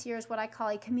in place here is what I call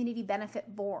a community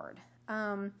benefit board.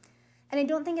 And I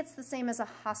don't think it's the same as a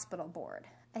hospital board.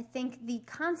 I think the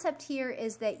concept here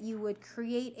is that you would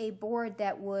create a board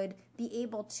that would be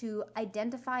able to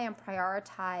identify and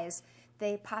prioritize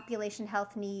the population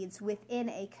health needs within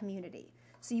a community.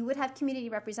 So you would have community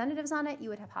representatives on it, you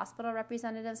would have hospital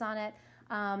representatives on it.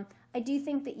 I do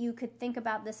think that you could think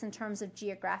about this in terms of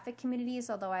geographic communities,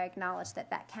 although I acknowledge that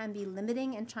that can be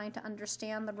limiting in trying to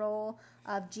understand the role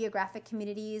of geographic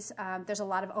communities. There's a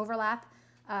lot of overlap.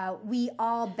 We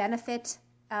all benefit,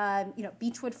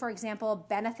 Beechwood, for example,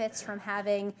 benefits from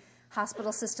having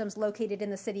hospital systems located in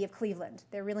the city of Cleveland.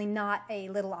 They're really not a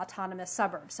little autonomous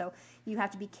suburb. So you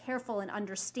have to be careful in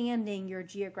understanding your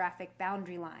geographic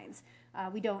boundary lines.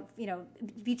 We don't,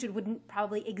 Beechwood wouldn't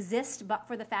probably exist but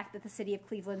for the fact that the city of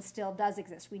Cleveland still does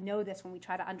exist. We know this when we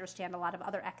try to understand a lot of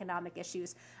other economic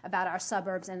issues about our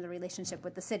suburbs and the relationship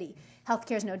with the city.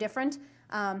 Healthcare is no different.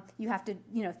 You have to,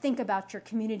 think about your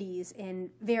communities in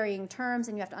varying terms,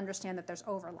 and you have to understand that there's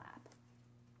overlap.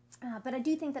 But I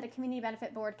do think that a community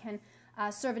benefit board can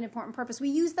serve an important purpose. We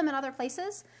use them in other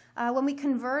places. When we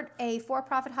convert a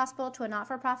for-profit hospital to a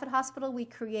not-for-profit hospital, we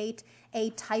create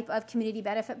a type of community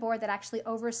benefit board that actually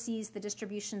oversees the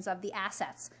distributions of the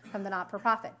assets from the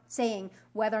not-for-profit, saying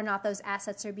whether or not those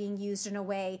assets are being used in a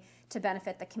way to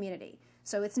benefit the community.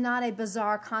 So it's not a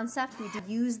bizarre concept. We do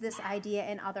use this idea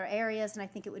in other areas, and I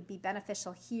think it would be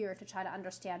beneficial here to try to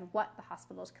understand what the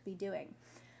hospitals could be doing.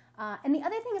 And the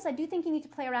other thing is I do think you need to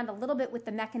play around a little bit with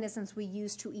the mechanisms we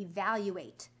use to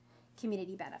evaluate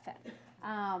community benefit.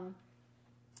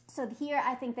 So here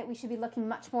I think that we should be looking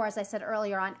much more, as I said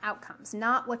earlier, on outcomes,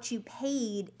 not what you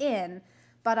paid in,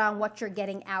 but on what you're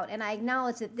getting out. And I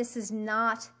acknowledge that this is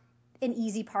not an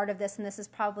easy part of this, and this is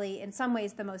probably in some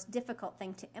ways the most difficult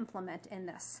thing to implement in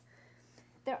this.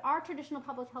 There are traditional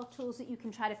public health tools that you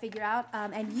can try to figure out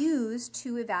and use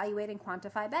to evaluate and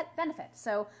quantify benefit.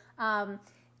 So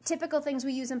typical things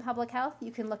we use in public health,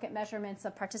 you can look at measurements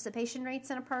of participation rates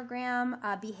in a program,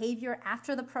 behavior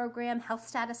after the program, health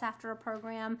status after a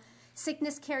program,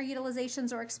 sickness care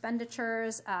utilizations or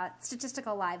expenditures,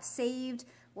 statistical lives saved,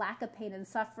 lack of pain and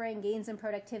suffering, gains in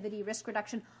productivity, risk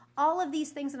reduction. All of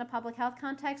these things in a public health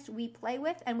context we play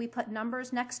with and we put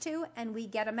numbers next to and we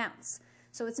get amounts.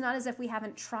 So it's not as if we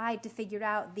haven't tried to figure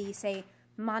out the, say,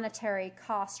 monetary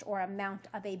cost or amount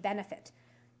of a benefit.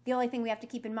 The only thing we have to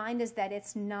keep in mind is that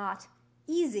it's not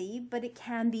easy, but it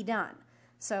can be done.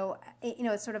 So,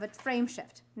 it's sort of a frame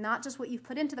shift, not just what you've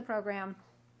put into the program,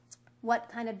 what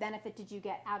kind of benefit did you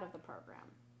get out of the program?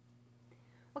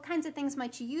 What kinds of things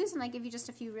might you use? And I give you just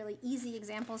a few really easy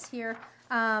examples here.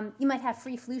 You might have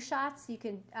free flu shots. You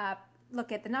can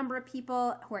look at the number of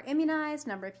people who are immunized,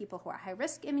 number of people who are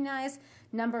high-risk immunized,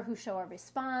 number who show a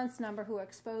response, number who are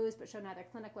exposed but show neither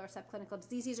clinical or subclinical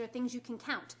disease. These are things you can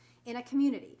count in a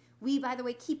community. We, by the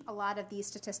way, keep a lot of these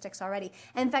statistics already.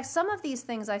 And in fact, some of these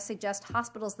things I suggest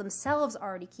hospitals themselves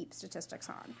already keep statistics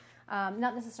on.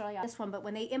 Not necessarily on this one, but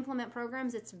when they implement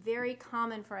programs, it's very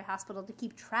common for a hospital to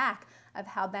keep track of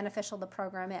how beneficial the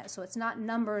program is. So it's not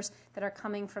numbers that are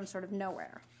coming from sort of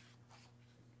nowhere.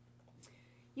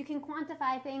 You can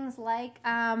quantify things like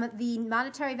the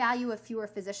monetary value of fewer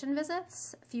physician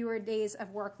visits, fewer days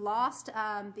of work lost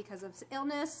because of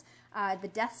illness, the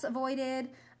deaths avoided.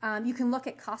 You can look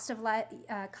at cost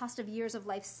of years of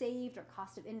life saved or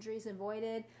cost of injuries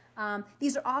avoided.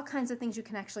 These are all kinds of things you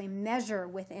can actually measure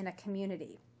within a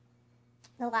community.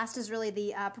 The last is really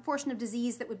the proportion of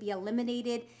disease that would be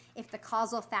eliminated if the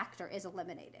causal factor is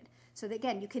eliminated. So that,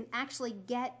 again, you can actually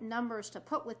get numbers to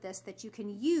put with this that you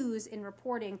can use in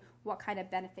reporting what kind of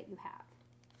benefit you have.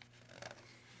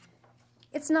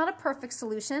 It's not a perfect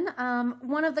solution.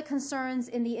 One of the concerns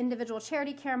in the individual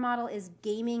charity care model is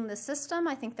gaming the system.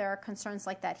 I think there are concerns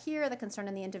like that here. The concern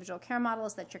in the individual care model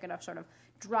is that you're going to sort of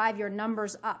drive your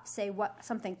numbers up, say what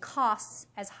something costs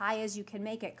as high as you can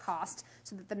make it cost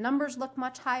so that the numbers look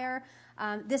much higher.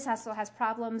 This also has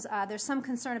problems. There's some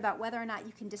concern about whether or not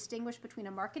you can distinguish between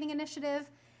a marketing initiative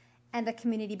and a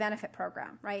community benefit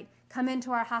program, right? Come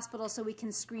into our hospital so we can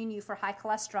screen you for high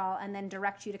cholesterol and then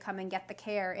direct you to come and get the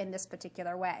care in this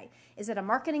particular way. Is it a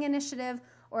marketing initiative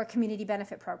or a community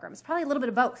benefit program? It's probably a little bit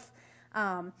of both.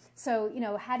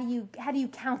 So, how do you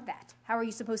count that? How are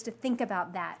you supposed to think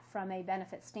about that from a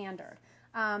benefit standard?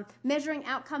 Measuring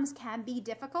outcomes can be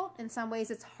difficult. In some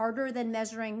ways, it's harder than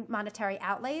measuring monetary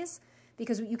outlays,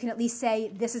 because you can at least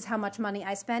say, this is how much money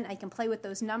I spent. I can play with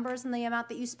those numbers and the amount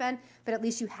that you spent, but at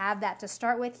least you have that to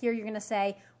start with. Here you're going to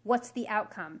say, what's the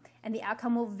outcome? And the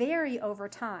outcome will vary over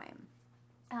time.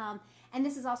 And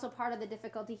this is also part of the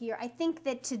difficulty here. I think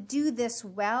that to do this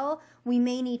well, we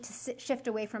may need to shift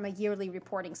away from a yearly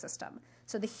reporting system.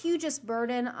 So the hugest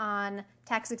burden on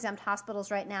tax-exempt hospitals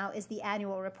right now is the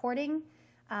annual reporting.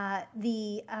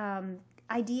 the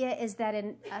idea is that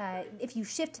if you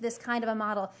shift to this kind of a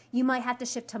model, you might have to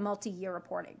shift to multi-year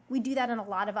reporting. We do that in a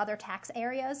lot of other tax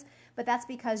areas, but that's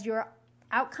because your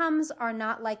outcomes are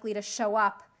not likely to show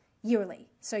up yearly.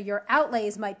 So your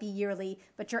outlays might be yearly,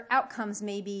 but your outcomes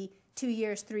may be 2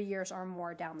 years, 3 years, or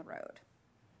more down the road.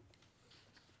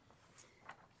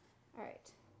 All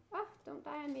right. Oh, don't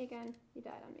die on me again. You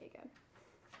died on me again.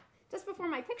 Just before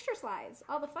my picture slides,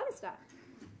 all the fun stuff.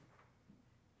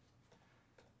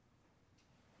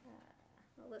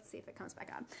 Well, let's see if it comes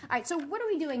back on. All right, so what are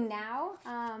we doing now?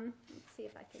 Let's see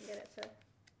if I can get it to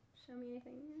show me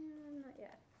anything. Not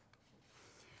yet.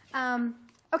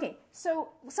 Okay, so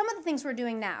some of the things we're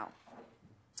doing now.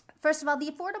 First of all, the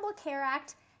Affordable Care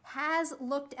Act has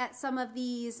looked at some of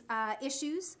these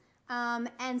issues,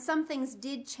 and some things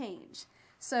did change.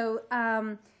 So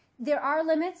there are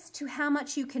limits to how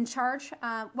much you can charge,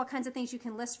 what kinds of things you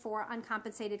can list for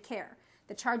uncompensated care.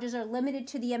 The charges are limited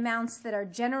to the amounts that are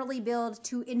generally billed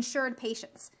to insured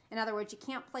patients. In other words, you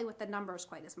can't play with the numbers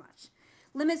quite as much.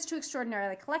 Limits to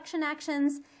extraordinary collection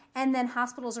actions, and then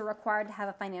hospitals are required to have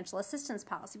a financial assistance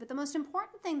policy. But the most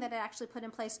important thing that it actually put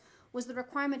in place was the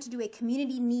requirement to do a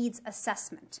community needs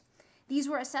assessment. These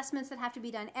were assessments that have to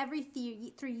be done every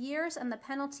 3 years, and the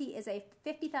penalty is a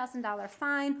 $50,000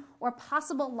 fine or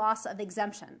possible loss of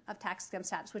exemption of tax-exempt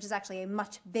status, which is actually a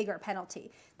much bigger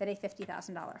penalty than a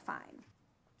 $50,000 fine.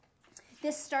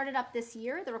 This started up this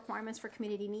year, the requirements for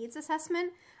community needs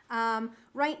assessment.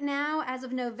 Right now, as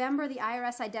of November, the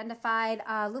IRS identified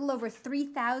a little over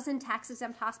 3,000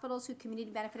 tax-exempt hospitals whose community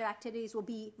benefit activities will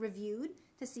be reviewed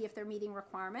to see if they're meeting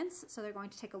requirements. So they're going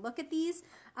to take a look at these.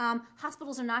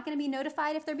 Hospitals are not going to be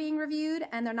notified if they're being reviewed,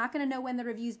 and they're not going to know when the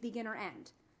reviews begin or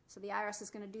end. So the IRS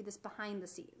is going to do this behind the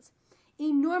scenes. An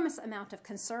enormous amount of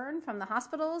concern from the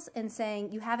hospitals in saying,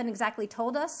 you haven't exactly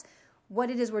told us what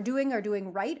it is we're doing or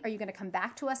doing right. Are you going to come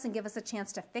back to us and give us a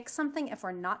chance to fix something if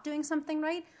we're not doing something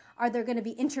right? Are there going to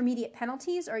be intermediate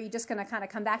penalties, or are you just going to kind of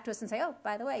come back to us and say, oh,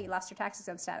 by the way, you lost your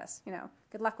tax-exempt status. You know,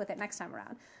 good luck with it next time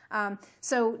around.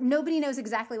 So nobody knows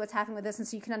exactly what's happening with this, and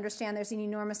so you can understand there's an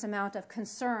enormous amount of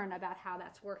concern about how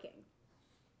that's working.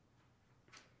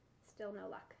 Still no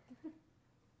luck.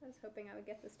 I was hoping I would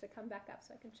get this to come back up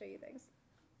so I can show you things.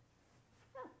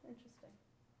 Oh, interesting.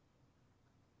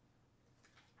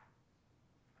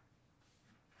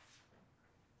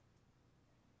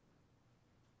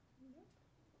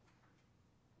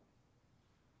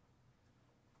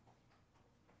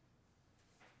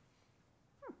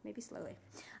 Maybe slowly.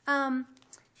 Some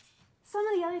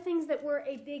of the other things that were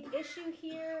a big issue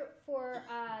here for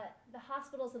the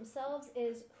hospitals themselves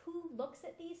is who looks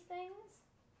at these things.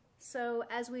 So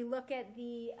as we look at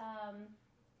the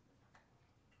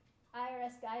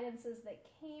IRS guidances that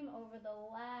came over the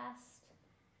last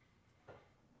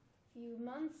few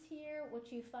months here,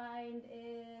 what you find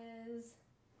is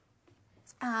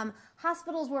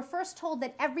hospitals were first told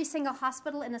that every single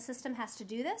hospital in the system has to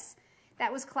do this.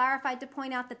 That was clarified to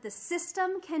point out that the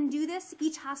system can do this.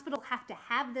 Each hospital have to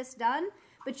have this done,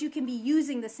 but you can be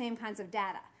using the same kinds of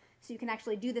data. So you can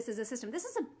actually do this as a system. This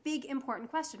is a big, important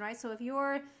question, right? So if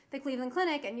you're the Cleveland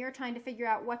Clinic and you're trying to figure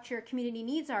out what your community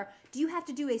needs are, do you have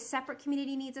to do a separate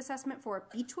community needs assessment for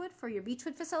Beechwood, for your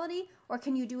Beechwood facility? Or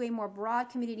can you do a more broad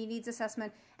community needs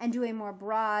assessment and do a more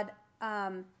broad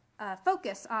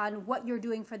focus on what you're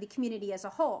doing for the community as a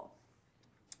whole?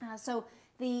 So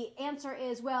the answer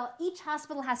is, well, each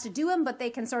hospital has to do them, but they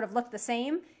can sort of look the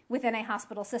same within a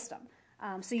hospital system.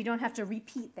 So you don't have to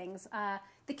repeat things.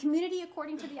 The community,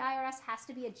 according to the IRS, has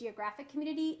to be a geographic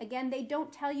community. Again, they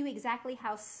don't tell you exactly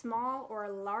how small or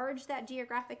large that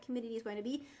geographic community is going to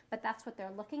be, but that's what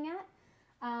they're looking at.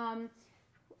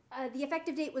 The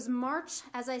effective date was March.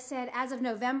 As I said, as of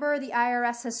November, the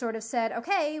IRS has sort of said,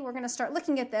 okay, we're going to start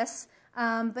looking at this,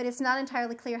 but it's not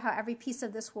entirely clear how every piece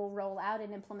of this will roll out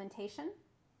in implementation.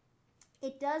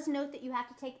 It does note that you have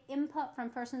to take input from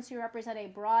persons who represent a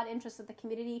broad interest of the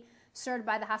community served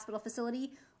by the hospital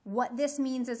facility. What this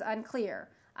means is unclear.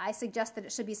 I suggest that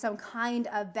it should be some kind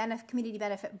of community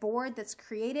benefit board that's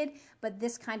created, but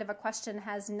this kind of a question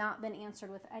has not been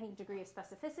answered with any degree of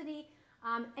specificity.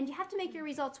 And you have to make your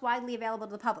results widely available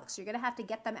to the public, so you're going to have to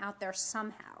get them out there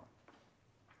somehow.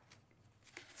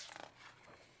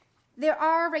 There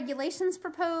are regulations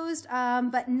proposed,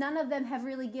 but none of them have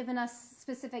really given us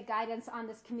specific guidance on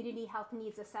this community health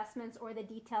needs assessments or the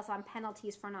details on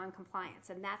penalties for noncompliance,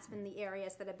 and that's been the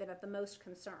areas that have been of the most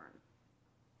concern.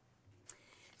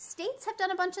 States have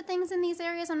done a bunch of things in these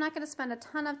areas. I'm not going to spend a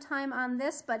ton of time on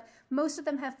this, but most of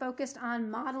them have focused on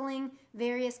modeling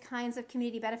various kinds of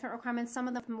community benefit requirements, some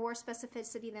of them with more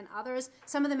specificity than others,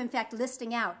 some of them, in fact,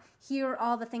 listing out, here are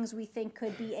all the things we think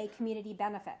could be a community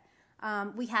benefit.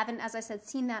 We haven't, as I said,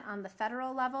 seen that on the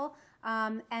federal level,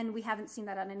 and we haven't seen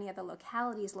that on any of the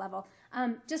localities level.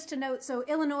 Just to note, so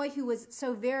Illinois, who was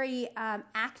so very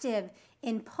active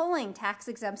in pulling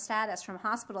tax-exempt status from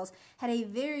hospitals, had a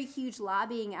very huge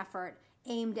lobbying effort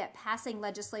aimed at passing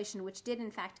legislation, which did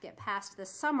in fact get passed this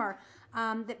summer,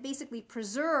 that basically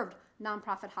preserved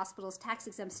nonprofit hospitals'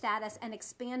 tax-exempt status and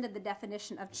expanded the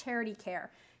definition of charity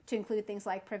care to include things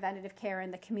like preventative care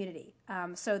in the community.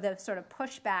 So the sort of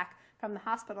pushback from the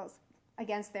hospitals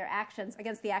against their actions,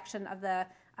 against the action of the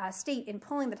state in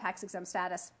pulling the tax-exempt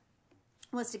status,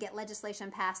 was to get legislation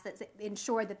passed that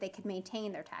ensured that they could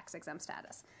maintain their tax-exempt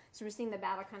status. So we're seeing the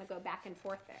battle kind of go back and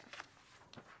forth there.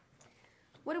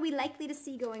 What are we likely to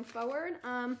see going forward?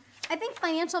 I think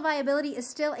financial viability is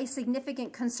still a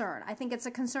significant concern. I think it's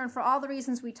a concern for all the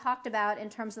reasons we talked about in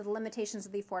terms of the limitations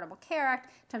of the Affordable Care Act,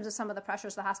 in terms of some of the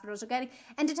pressures the hospitals are getting.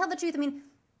 And to tell the truth, I mean,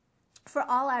 for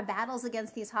all our battles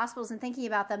against these hospitals and thinking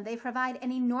about them, they provide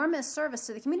an enormous service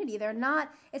to the community. They're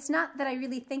not, it's not that I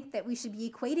really think that we should be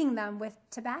equating them with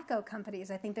tobacco companies.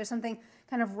 I think there's something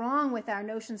kind of wrong with our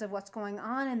notions of what's going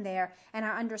on in there and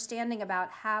our understanding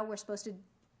about how we're supposed to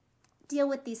deal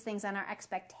with these things and our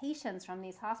expectations from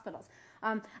these hospitals.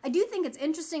 I do think it's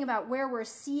interesting about where we're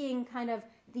seeing kind of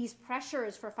these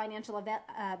pressures for financial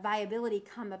viability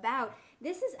come about.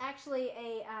 This is actually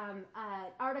an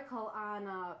article on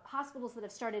hospitals that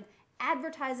have started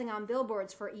advertising on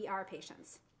billboards for ER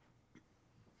patients.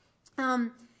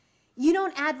 You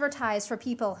don't advertise for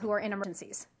people who are in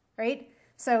emergencies, right?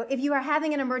 So if you are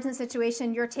having an emergent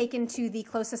situation, you're taken to the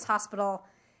closest hospital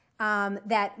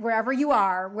that wherever you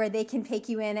are, where they can take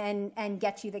you in and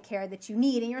get you the care that you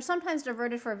need. And you're sometimes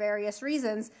diverted for various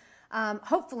reasons,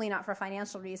 hopefully not for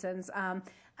financial reasons.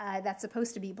 That's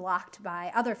supposed to be blocked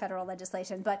by other federal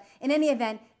legislation. But in any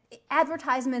event,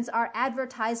 advertisements are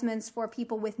advertisements for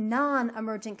people with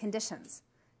non-emergent conditions.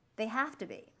 They have to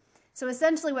be. So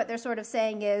essentially what they're sort of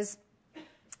saying is,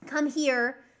 come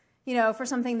here, you know, for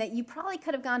something that you probably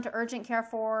could have gone to urgent care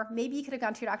for, maybe you could have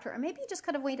gone to your doctor, or maybe you just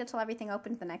could have waited till everything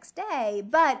opened the next day,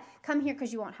 but come here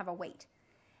because you won't have a wait.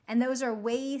 And those are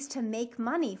ways to make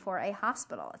money for a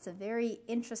hospital. It's a very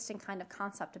interesting kind of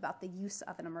concept about the use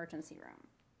of an emergency room.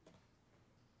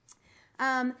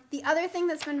 The other thing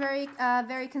that's been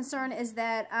very concerned is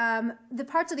that the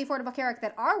parts of the Affordable Care Act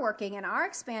that are working and are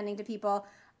expanding to people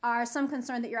are some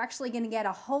concern that you're actually going to get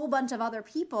a whole bunch of other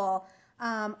people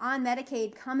on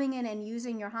Medicaid coming in and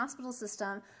using your hospital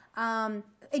system, and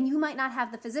you might not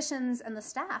have the physicians and the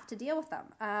staff to deal with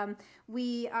them.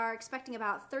 We are expecting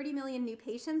about 30 million new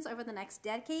patients over the next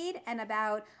decade and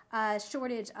about a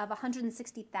shortage of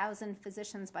 160,000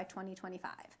 physicians by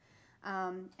 2025.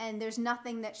 And there's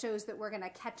nothing that shows that we're going to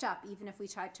catch up even if we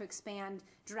try to expand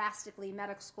drastically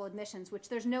medical school admissions, which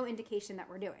there's no indication that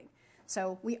we're doing.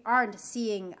 So we aren't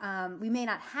seeing, we may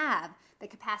not have the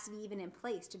capacity even in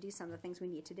place to do some of the things we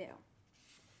need to do.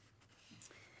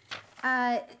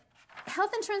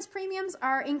 Health insurance premiums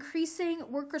are increasing,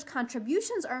 workers'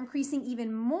 contributions are increasing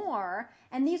even more,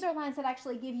 and these are lines that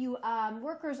actually give you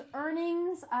workers'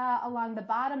 earnings along the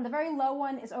bottom. The very low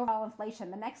one is overall inflation.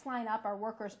 The next line up are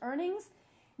workers' earnings.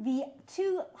 The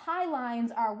two high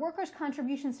lines are workers'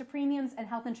 contributions to premiums and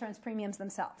health insurance premiums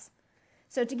themselves.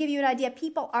 So to give you an idea,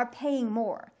 people are paying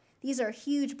more. These are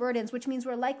huge burdens, which means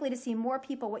we're likely to see more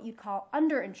people what you'd call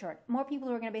underinsured, more people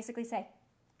who are going to basically say,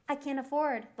 I can't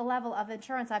afford the level of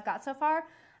insurance I've got so far.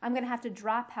 I'm going to have to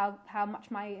drop how much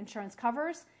my insurance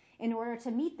covers in order to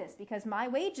meet this because my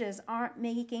wages aren't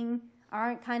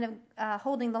kind of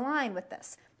holding the line with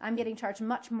this. I'm getting charged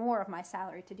much more of my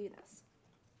salary to do this.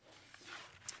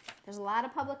 There's a lot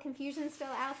of public confusion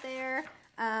still out there.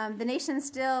 The nation's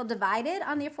still divided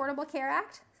on the Affordable Care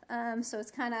Act. So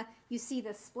it's kind of, you see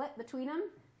the split between them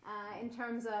in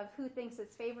terms of who thinks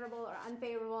it's favorable or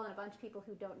unfavorable, and a bunch of people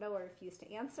who don't know or refuse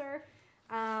to answer.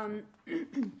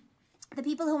 The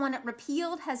people who want it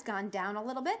repealed has gone down a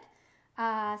little bit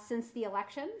since the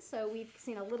election, so we've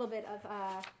seen a little bit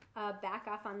of back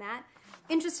off on that.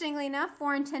 Interestingly enough,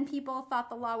 4 in 10 people thought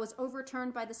the law was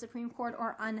overturned by the Supreme Court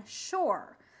or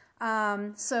unsure.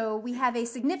 So we have a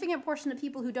significant portion of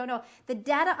people who don't know. The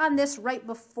data on this right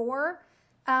before,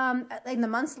 in the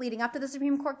months leading up to the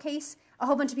Supreme Court case, a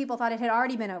whole bunch of people thought it had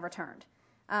already been overturned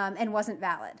and wasn't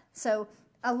valid. So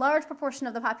a large proportion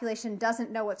of the population doesn't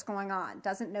know what's going on,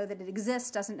 doesn't know that it exists,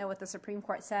 doesn't know what the Supreme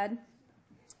Court said.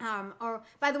 Or,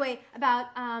 by the way,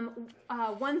 about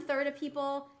 1/3 of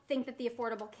people think that the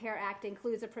Affordable Care Act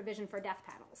includes a provision for death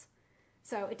panels.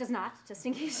 So it does not, just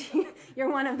in case you're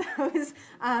one of those.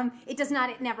 It does not,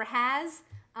 it never has.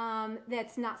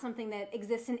 That's not something that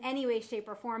exists in any way, shape,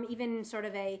 or form, even sort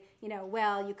of a,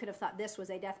 well, you could have thought this was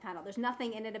a death panel. There's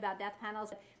nothing in it about death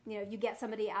panels. You get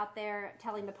somebody out there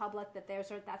telling the public that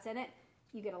that's in it,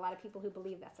 you get a lot of people who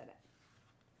believe that's in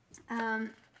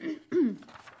it.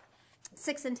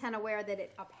 6 in 10 aware that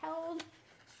it upheld.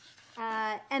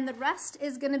 And the rest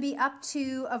is going to be up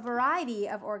to a variety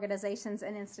of organizations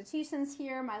and institutions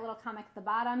here. My little comic at the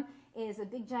bottom is a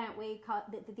big giant wave called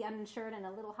the uninsured and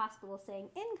a little hospital saying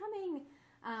incoming.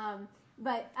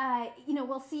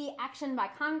 We'll see action by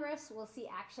Congress. We'll see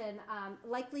action,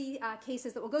 likely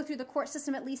cases that will go through the court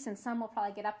system at least, and some will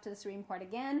probably get up to the Supreme Court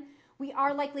again. We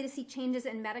are likely to see changes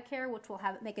in Medicare, which will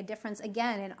make a difference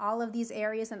again in all of these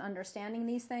areas and understanding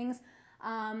these things.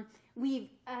 We've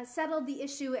settled the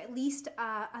issue at least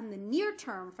on the near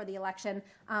term for the election,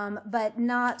 but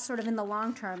not sort of in the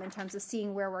long term in terms of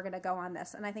seeing where we're going to go on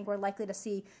this. And I think we're likely to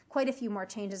see quite a few more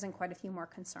changes and quite a few more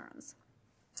concerns.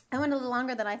 I went a little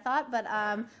longer than I thought, but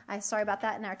I'm sorry about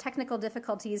that and our technical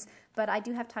difficulties, but I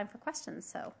do have time for questions,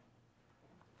 so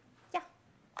yeah.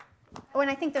 Oh, and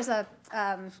I think there's a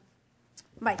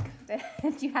mic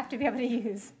that you have to be able to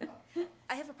use.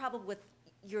 I have a problem with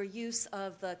your use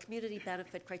of the community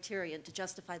benefit criterion to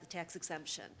justify the tax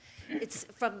exemption. It's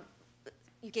from,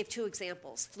 you gave 2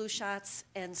 examples, flu shots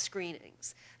and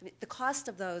screenings. I mean, the cost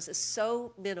of those is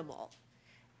so minimal.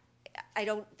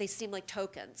 They seem like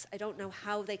tokens. I don't know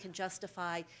how they can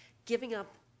justify giving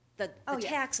up the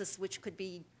taxes which could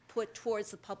be put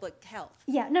towards the public health.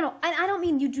 Yeah, no, I don't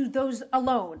mean you do those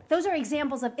alone. Those are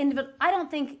examples of individual. I don't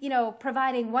think,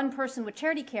 providing one person with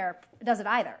charity care does it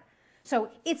either.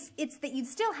 So it's that you'd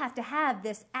still have to have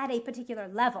this at a particular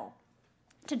level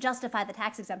to justify the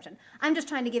tax exemption. I'm just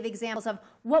trying to give examples of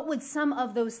what would some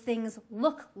of those things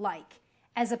look like,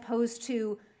 as opposed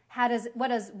to what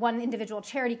does one individual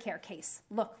charity care case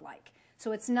look like.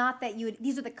 So it's not that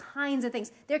these are the kinds of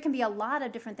things. There can be a lot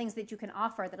of different things that you can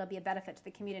offer that'll be a benefit to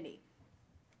the community.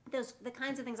 The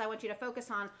kinds of things I want you to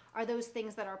focus on are those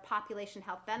things that are population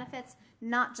health benefits,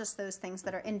 not just those things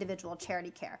that are individual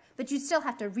charity care. But you still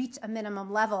have to reach a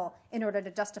minimum level in order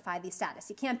to justify the status.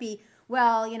 You can't be,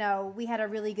 well, we had a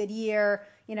really good year,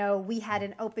 we had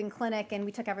an open clinic and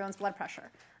we took everyone's blood pressure.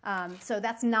 So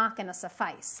that's not going to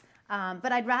suffice.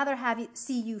 But I'd rather have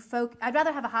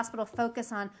a hospital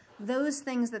focus on those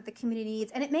things that the community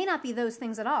needs, and it may not be those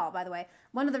things at all, by the way.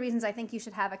 One of the reasons I think you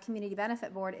should have a community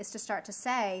benefit board is to start to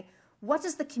say, what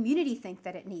does the community think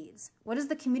that it needs? What does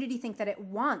the community think that it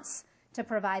wants to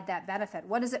provide that benefit?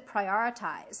 What does it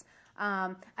prioritize?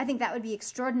 I think that would be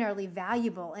extraordinarily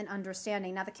valuable in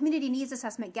understanding. Now, the community needs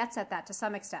assessment gets at that to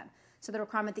some extent. So the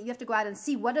requirement that you have to go out and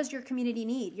see, what does your community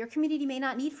need? Your community may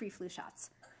not need free flu shots.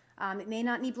 It may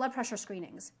not need blood pressure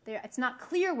screenings. It's not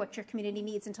clear what your community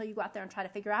needs until you go out there and try to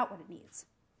figure out what it needs.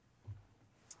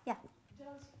 Yeah?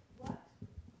 Does what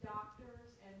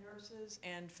doctors and nurses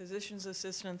and physician's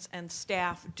assistants and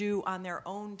staff do on their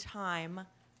own time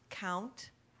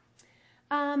count?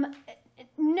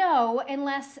 No,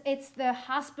 unless it's the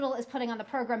hospital is putting on the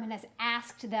program and has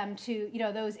asked them to,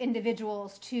 those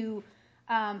individuals to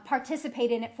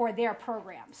participate in it for their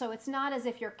program. So it's not as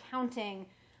if you're counting,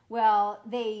 well,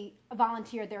 they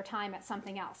volunteered their time at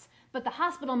something else. But the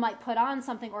hospital might put on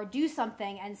something or do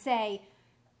something and say,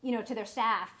 to their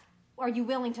staff, are you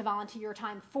willing to volunteer your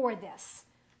time for this?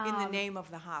 In the name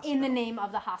of the hospital. In the name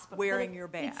of the hospital. Wearing your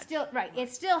badge. It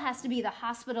still has to be the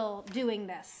hospital doing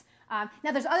this.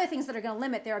 Now, there's other things that are going to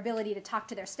limit their ability to talk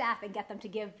to their staff and get them to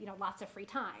give, lots of free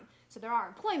time. So there are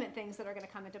employment things that are going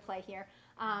to come into play here.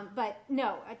 But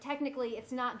no, technically,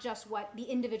 it's not just what the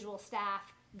individual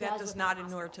staff that does not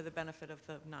inure to the benefit of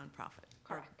the nonprofit.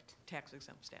 Correct.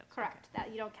 Tax-exempt status. Correct. Okay.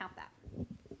 That you don't count that. Thank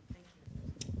you.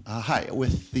 Hi.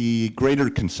 With the greater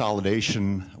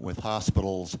consolidation with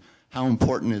hospitals, how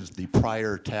important is the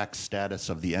prior tax status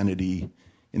of the entity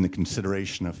in the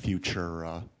consideration of the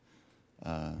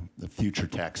future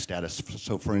tax status?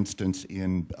 So, for instance,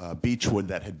 in Beechwood,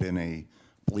 that had been I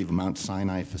believe, a Mount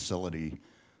Sinai facility,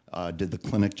 did the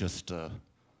clinic just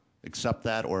accept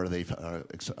that, or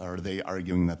are they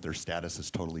arguing that their status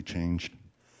has totally changed?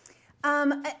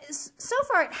 So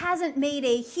far, it hasn't made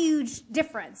a huge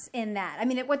difference in that. I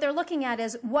mean, what they're looking at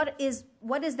is what is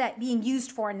that being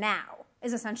used for now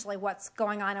is essentially what's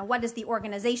going on, and what is the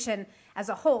organization as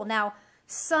a whole. Now,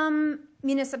 some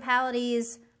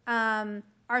municipalities are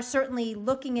are certainly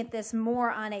looking at this more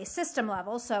on a system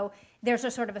level. So there's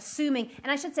a sort of assuming,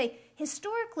 and I should say,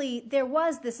 historically, there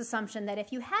was this assumption that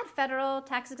if you had federal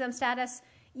tax-exempt status,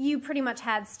 you pretty much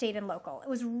had state and local. It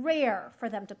was rare for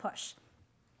them to push.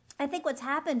 I think what's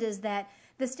happened is that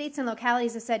the states and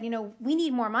localities have said, you know, we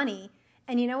need more money.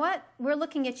 And you know what? We're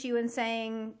looking at you and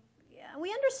saying, yeah, we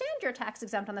understand you're tax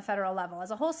exempt on the federal level.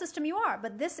 As a whole system you are.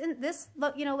 But this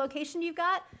location you've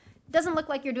got doesn't look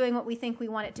like you're doing what we think we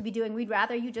want it to be doing. We'd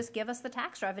rather you just give us the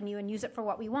tax revenue and use it for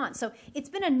what we want. So it's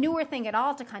been a newer thing at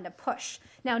all to kind of push.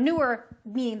 Now, newer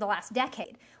meaning the last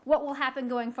decade. What will happen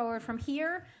going forward from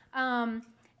here?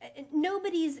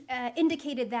 Nobody's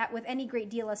indicated that with any great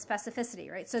deal of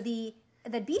specificity, right? So the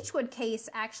Beechwood case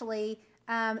actually,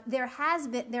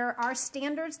 there are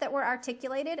standards that were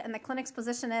articulated, and the clinic's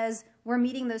position is we're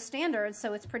meeting those standards,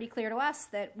 so it's pretty clear to us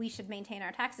that we should maintain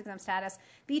our tax-exempt status.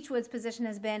 Beechwood's position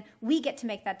has been we get to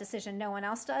make that decision, no one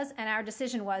else does, and our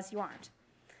decision was you aren't.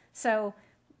 So,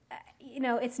 you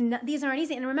know, these aren't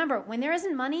easy. And remember, when there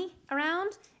isn't money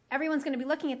around, everyone's going to be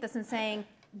looking at this and saying,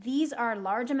 these are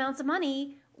large amounts of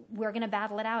money, we're going to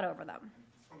battle it out over them.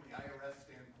 From the IRS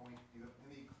standpoint, do you have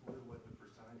any clue what the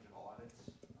percentage of audits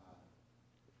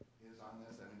is on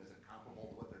this? I mean, is it comparable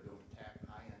to what they're doing with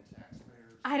high-end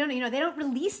taxpayers? I don't know. You know, they don't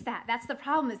release that. That's the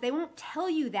problem, is they won't tell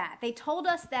you that. They told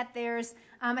us that there's,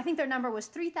 I think their number was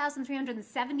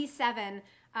 3,377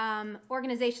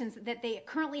 organizations that they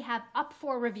currently have up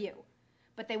for review.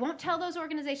 But they won't tell those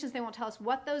organizations, they won't tell us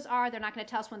what those are, they're not going to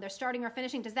tell us when they're starting or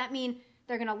finishing. Does that mean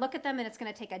they're going to look at them and it's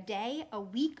going to take a day, a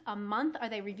week, a month? Are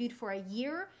they reviewed for a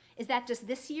year? Is that just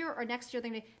this year or next year?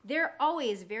 They're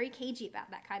always very cagey about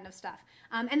that kind of stuff.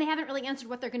 And they haven't really answered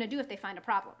what they're going to do if they find a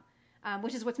problem,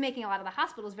 which is what's making a lot of the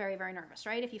hospitals very, very nervous,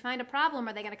 right? If you find a problem,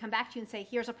 are they going to come back to you and say,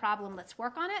 here's a problem, let's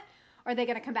work on it? Or are they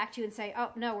going to come back to you and say,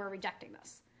 oh, no, we're rejecting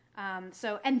this?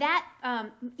 And that,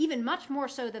 even much more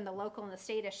so than the local and the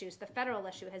state issues, the federal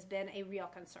issue has been a real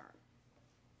concern.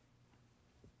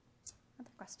 Other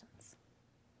questions?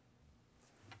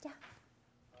 Yeah.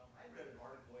 I read an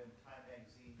article in Time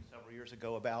magazine several years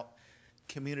ago about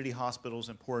community hospitals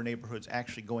in poor neighborhoods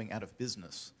actually going out of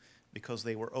business because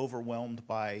they were overwhelmed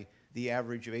by the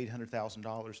average of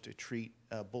 $800,000 to treat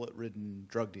a bullet-ridden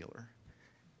drug dealer.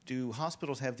 Do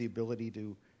hospitals have the ability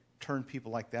to turn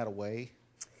people like that away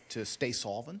to stay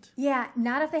solvent? Yeah,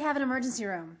 not if they have an emergency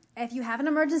room. If you have an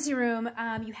emergency room,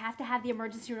 you have to have the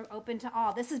emergency room open to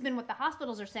all. This has been what the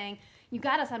hospitals are saying. You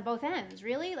got us on both ends,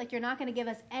 really? Like, you're not going to give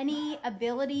us any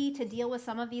ability to deal with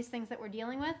some of these things that we're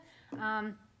dealing with?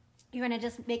 You're going to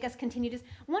just make us continue to...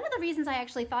 One of the reasons I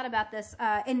actually thought about this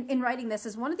in writing this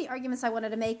is one of the arguments I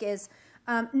wanted to make is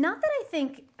not that I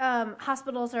think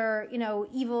hospitals are, you know,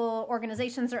 evil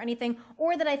organizations or anything,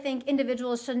 or that I think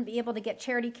individuals shouldn't be able to get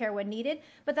charity care when needed,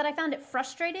 but that I found it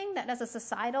frustrating that as a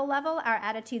societal level, our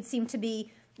attitudes seem to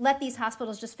be, let these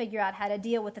hospitals just figure out how to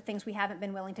deal with the things we haven't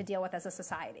been willing to deal with as a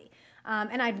society.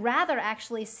 And I'd rather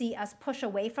actually see us push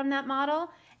away from that model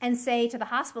and say to the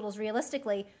hospitals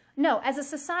realistically, no, as a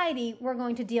society, we're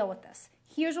going to deal with this.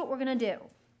 Here's what we're going to do.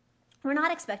 We're not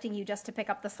expecting you just to pick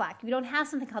up the slack. We don't have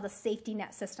something called a safety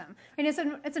net system. And it's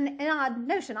an odd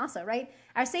notion also, right?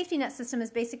 Our safety net system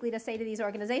is basically to say to these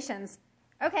organizations,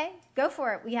 okay, go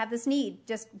for it. We have this need.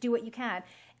 Just do what you can.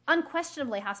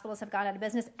 Unquestionably, hospitals have gone out of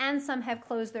business, and some have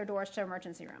closed their doors to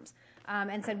emergency rooms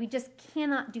and said, we just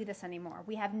cannot do this anymore.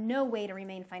 We have no way to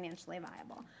remain financially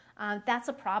viable. That's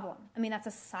a problem. I mean, that's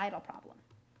a societal problem.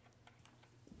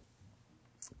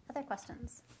 Other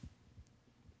questions?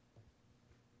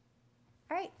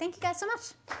 All right, thank you guys so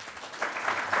much.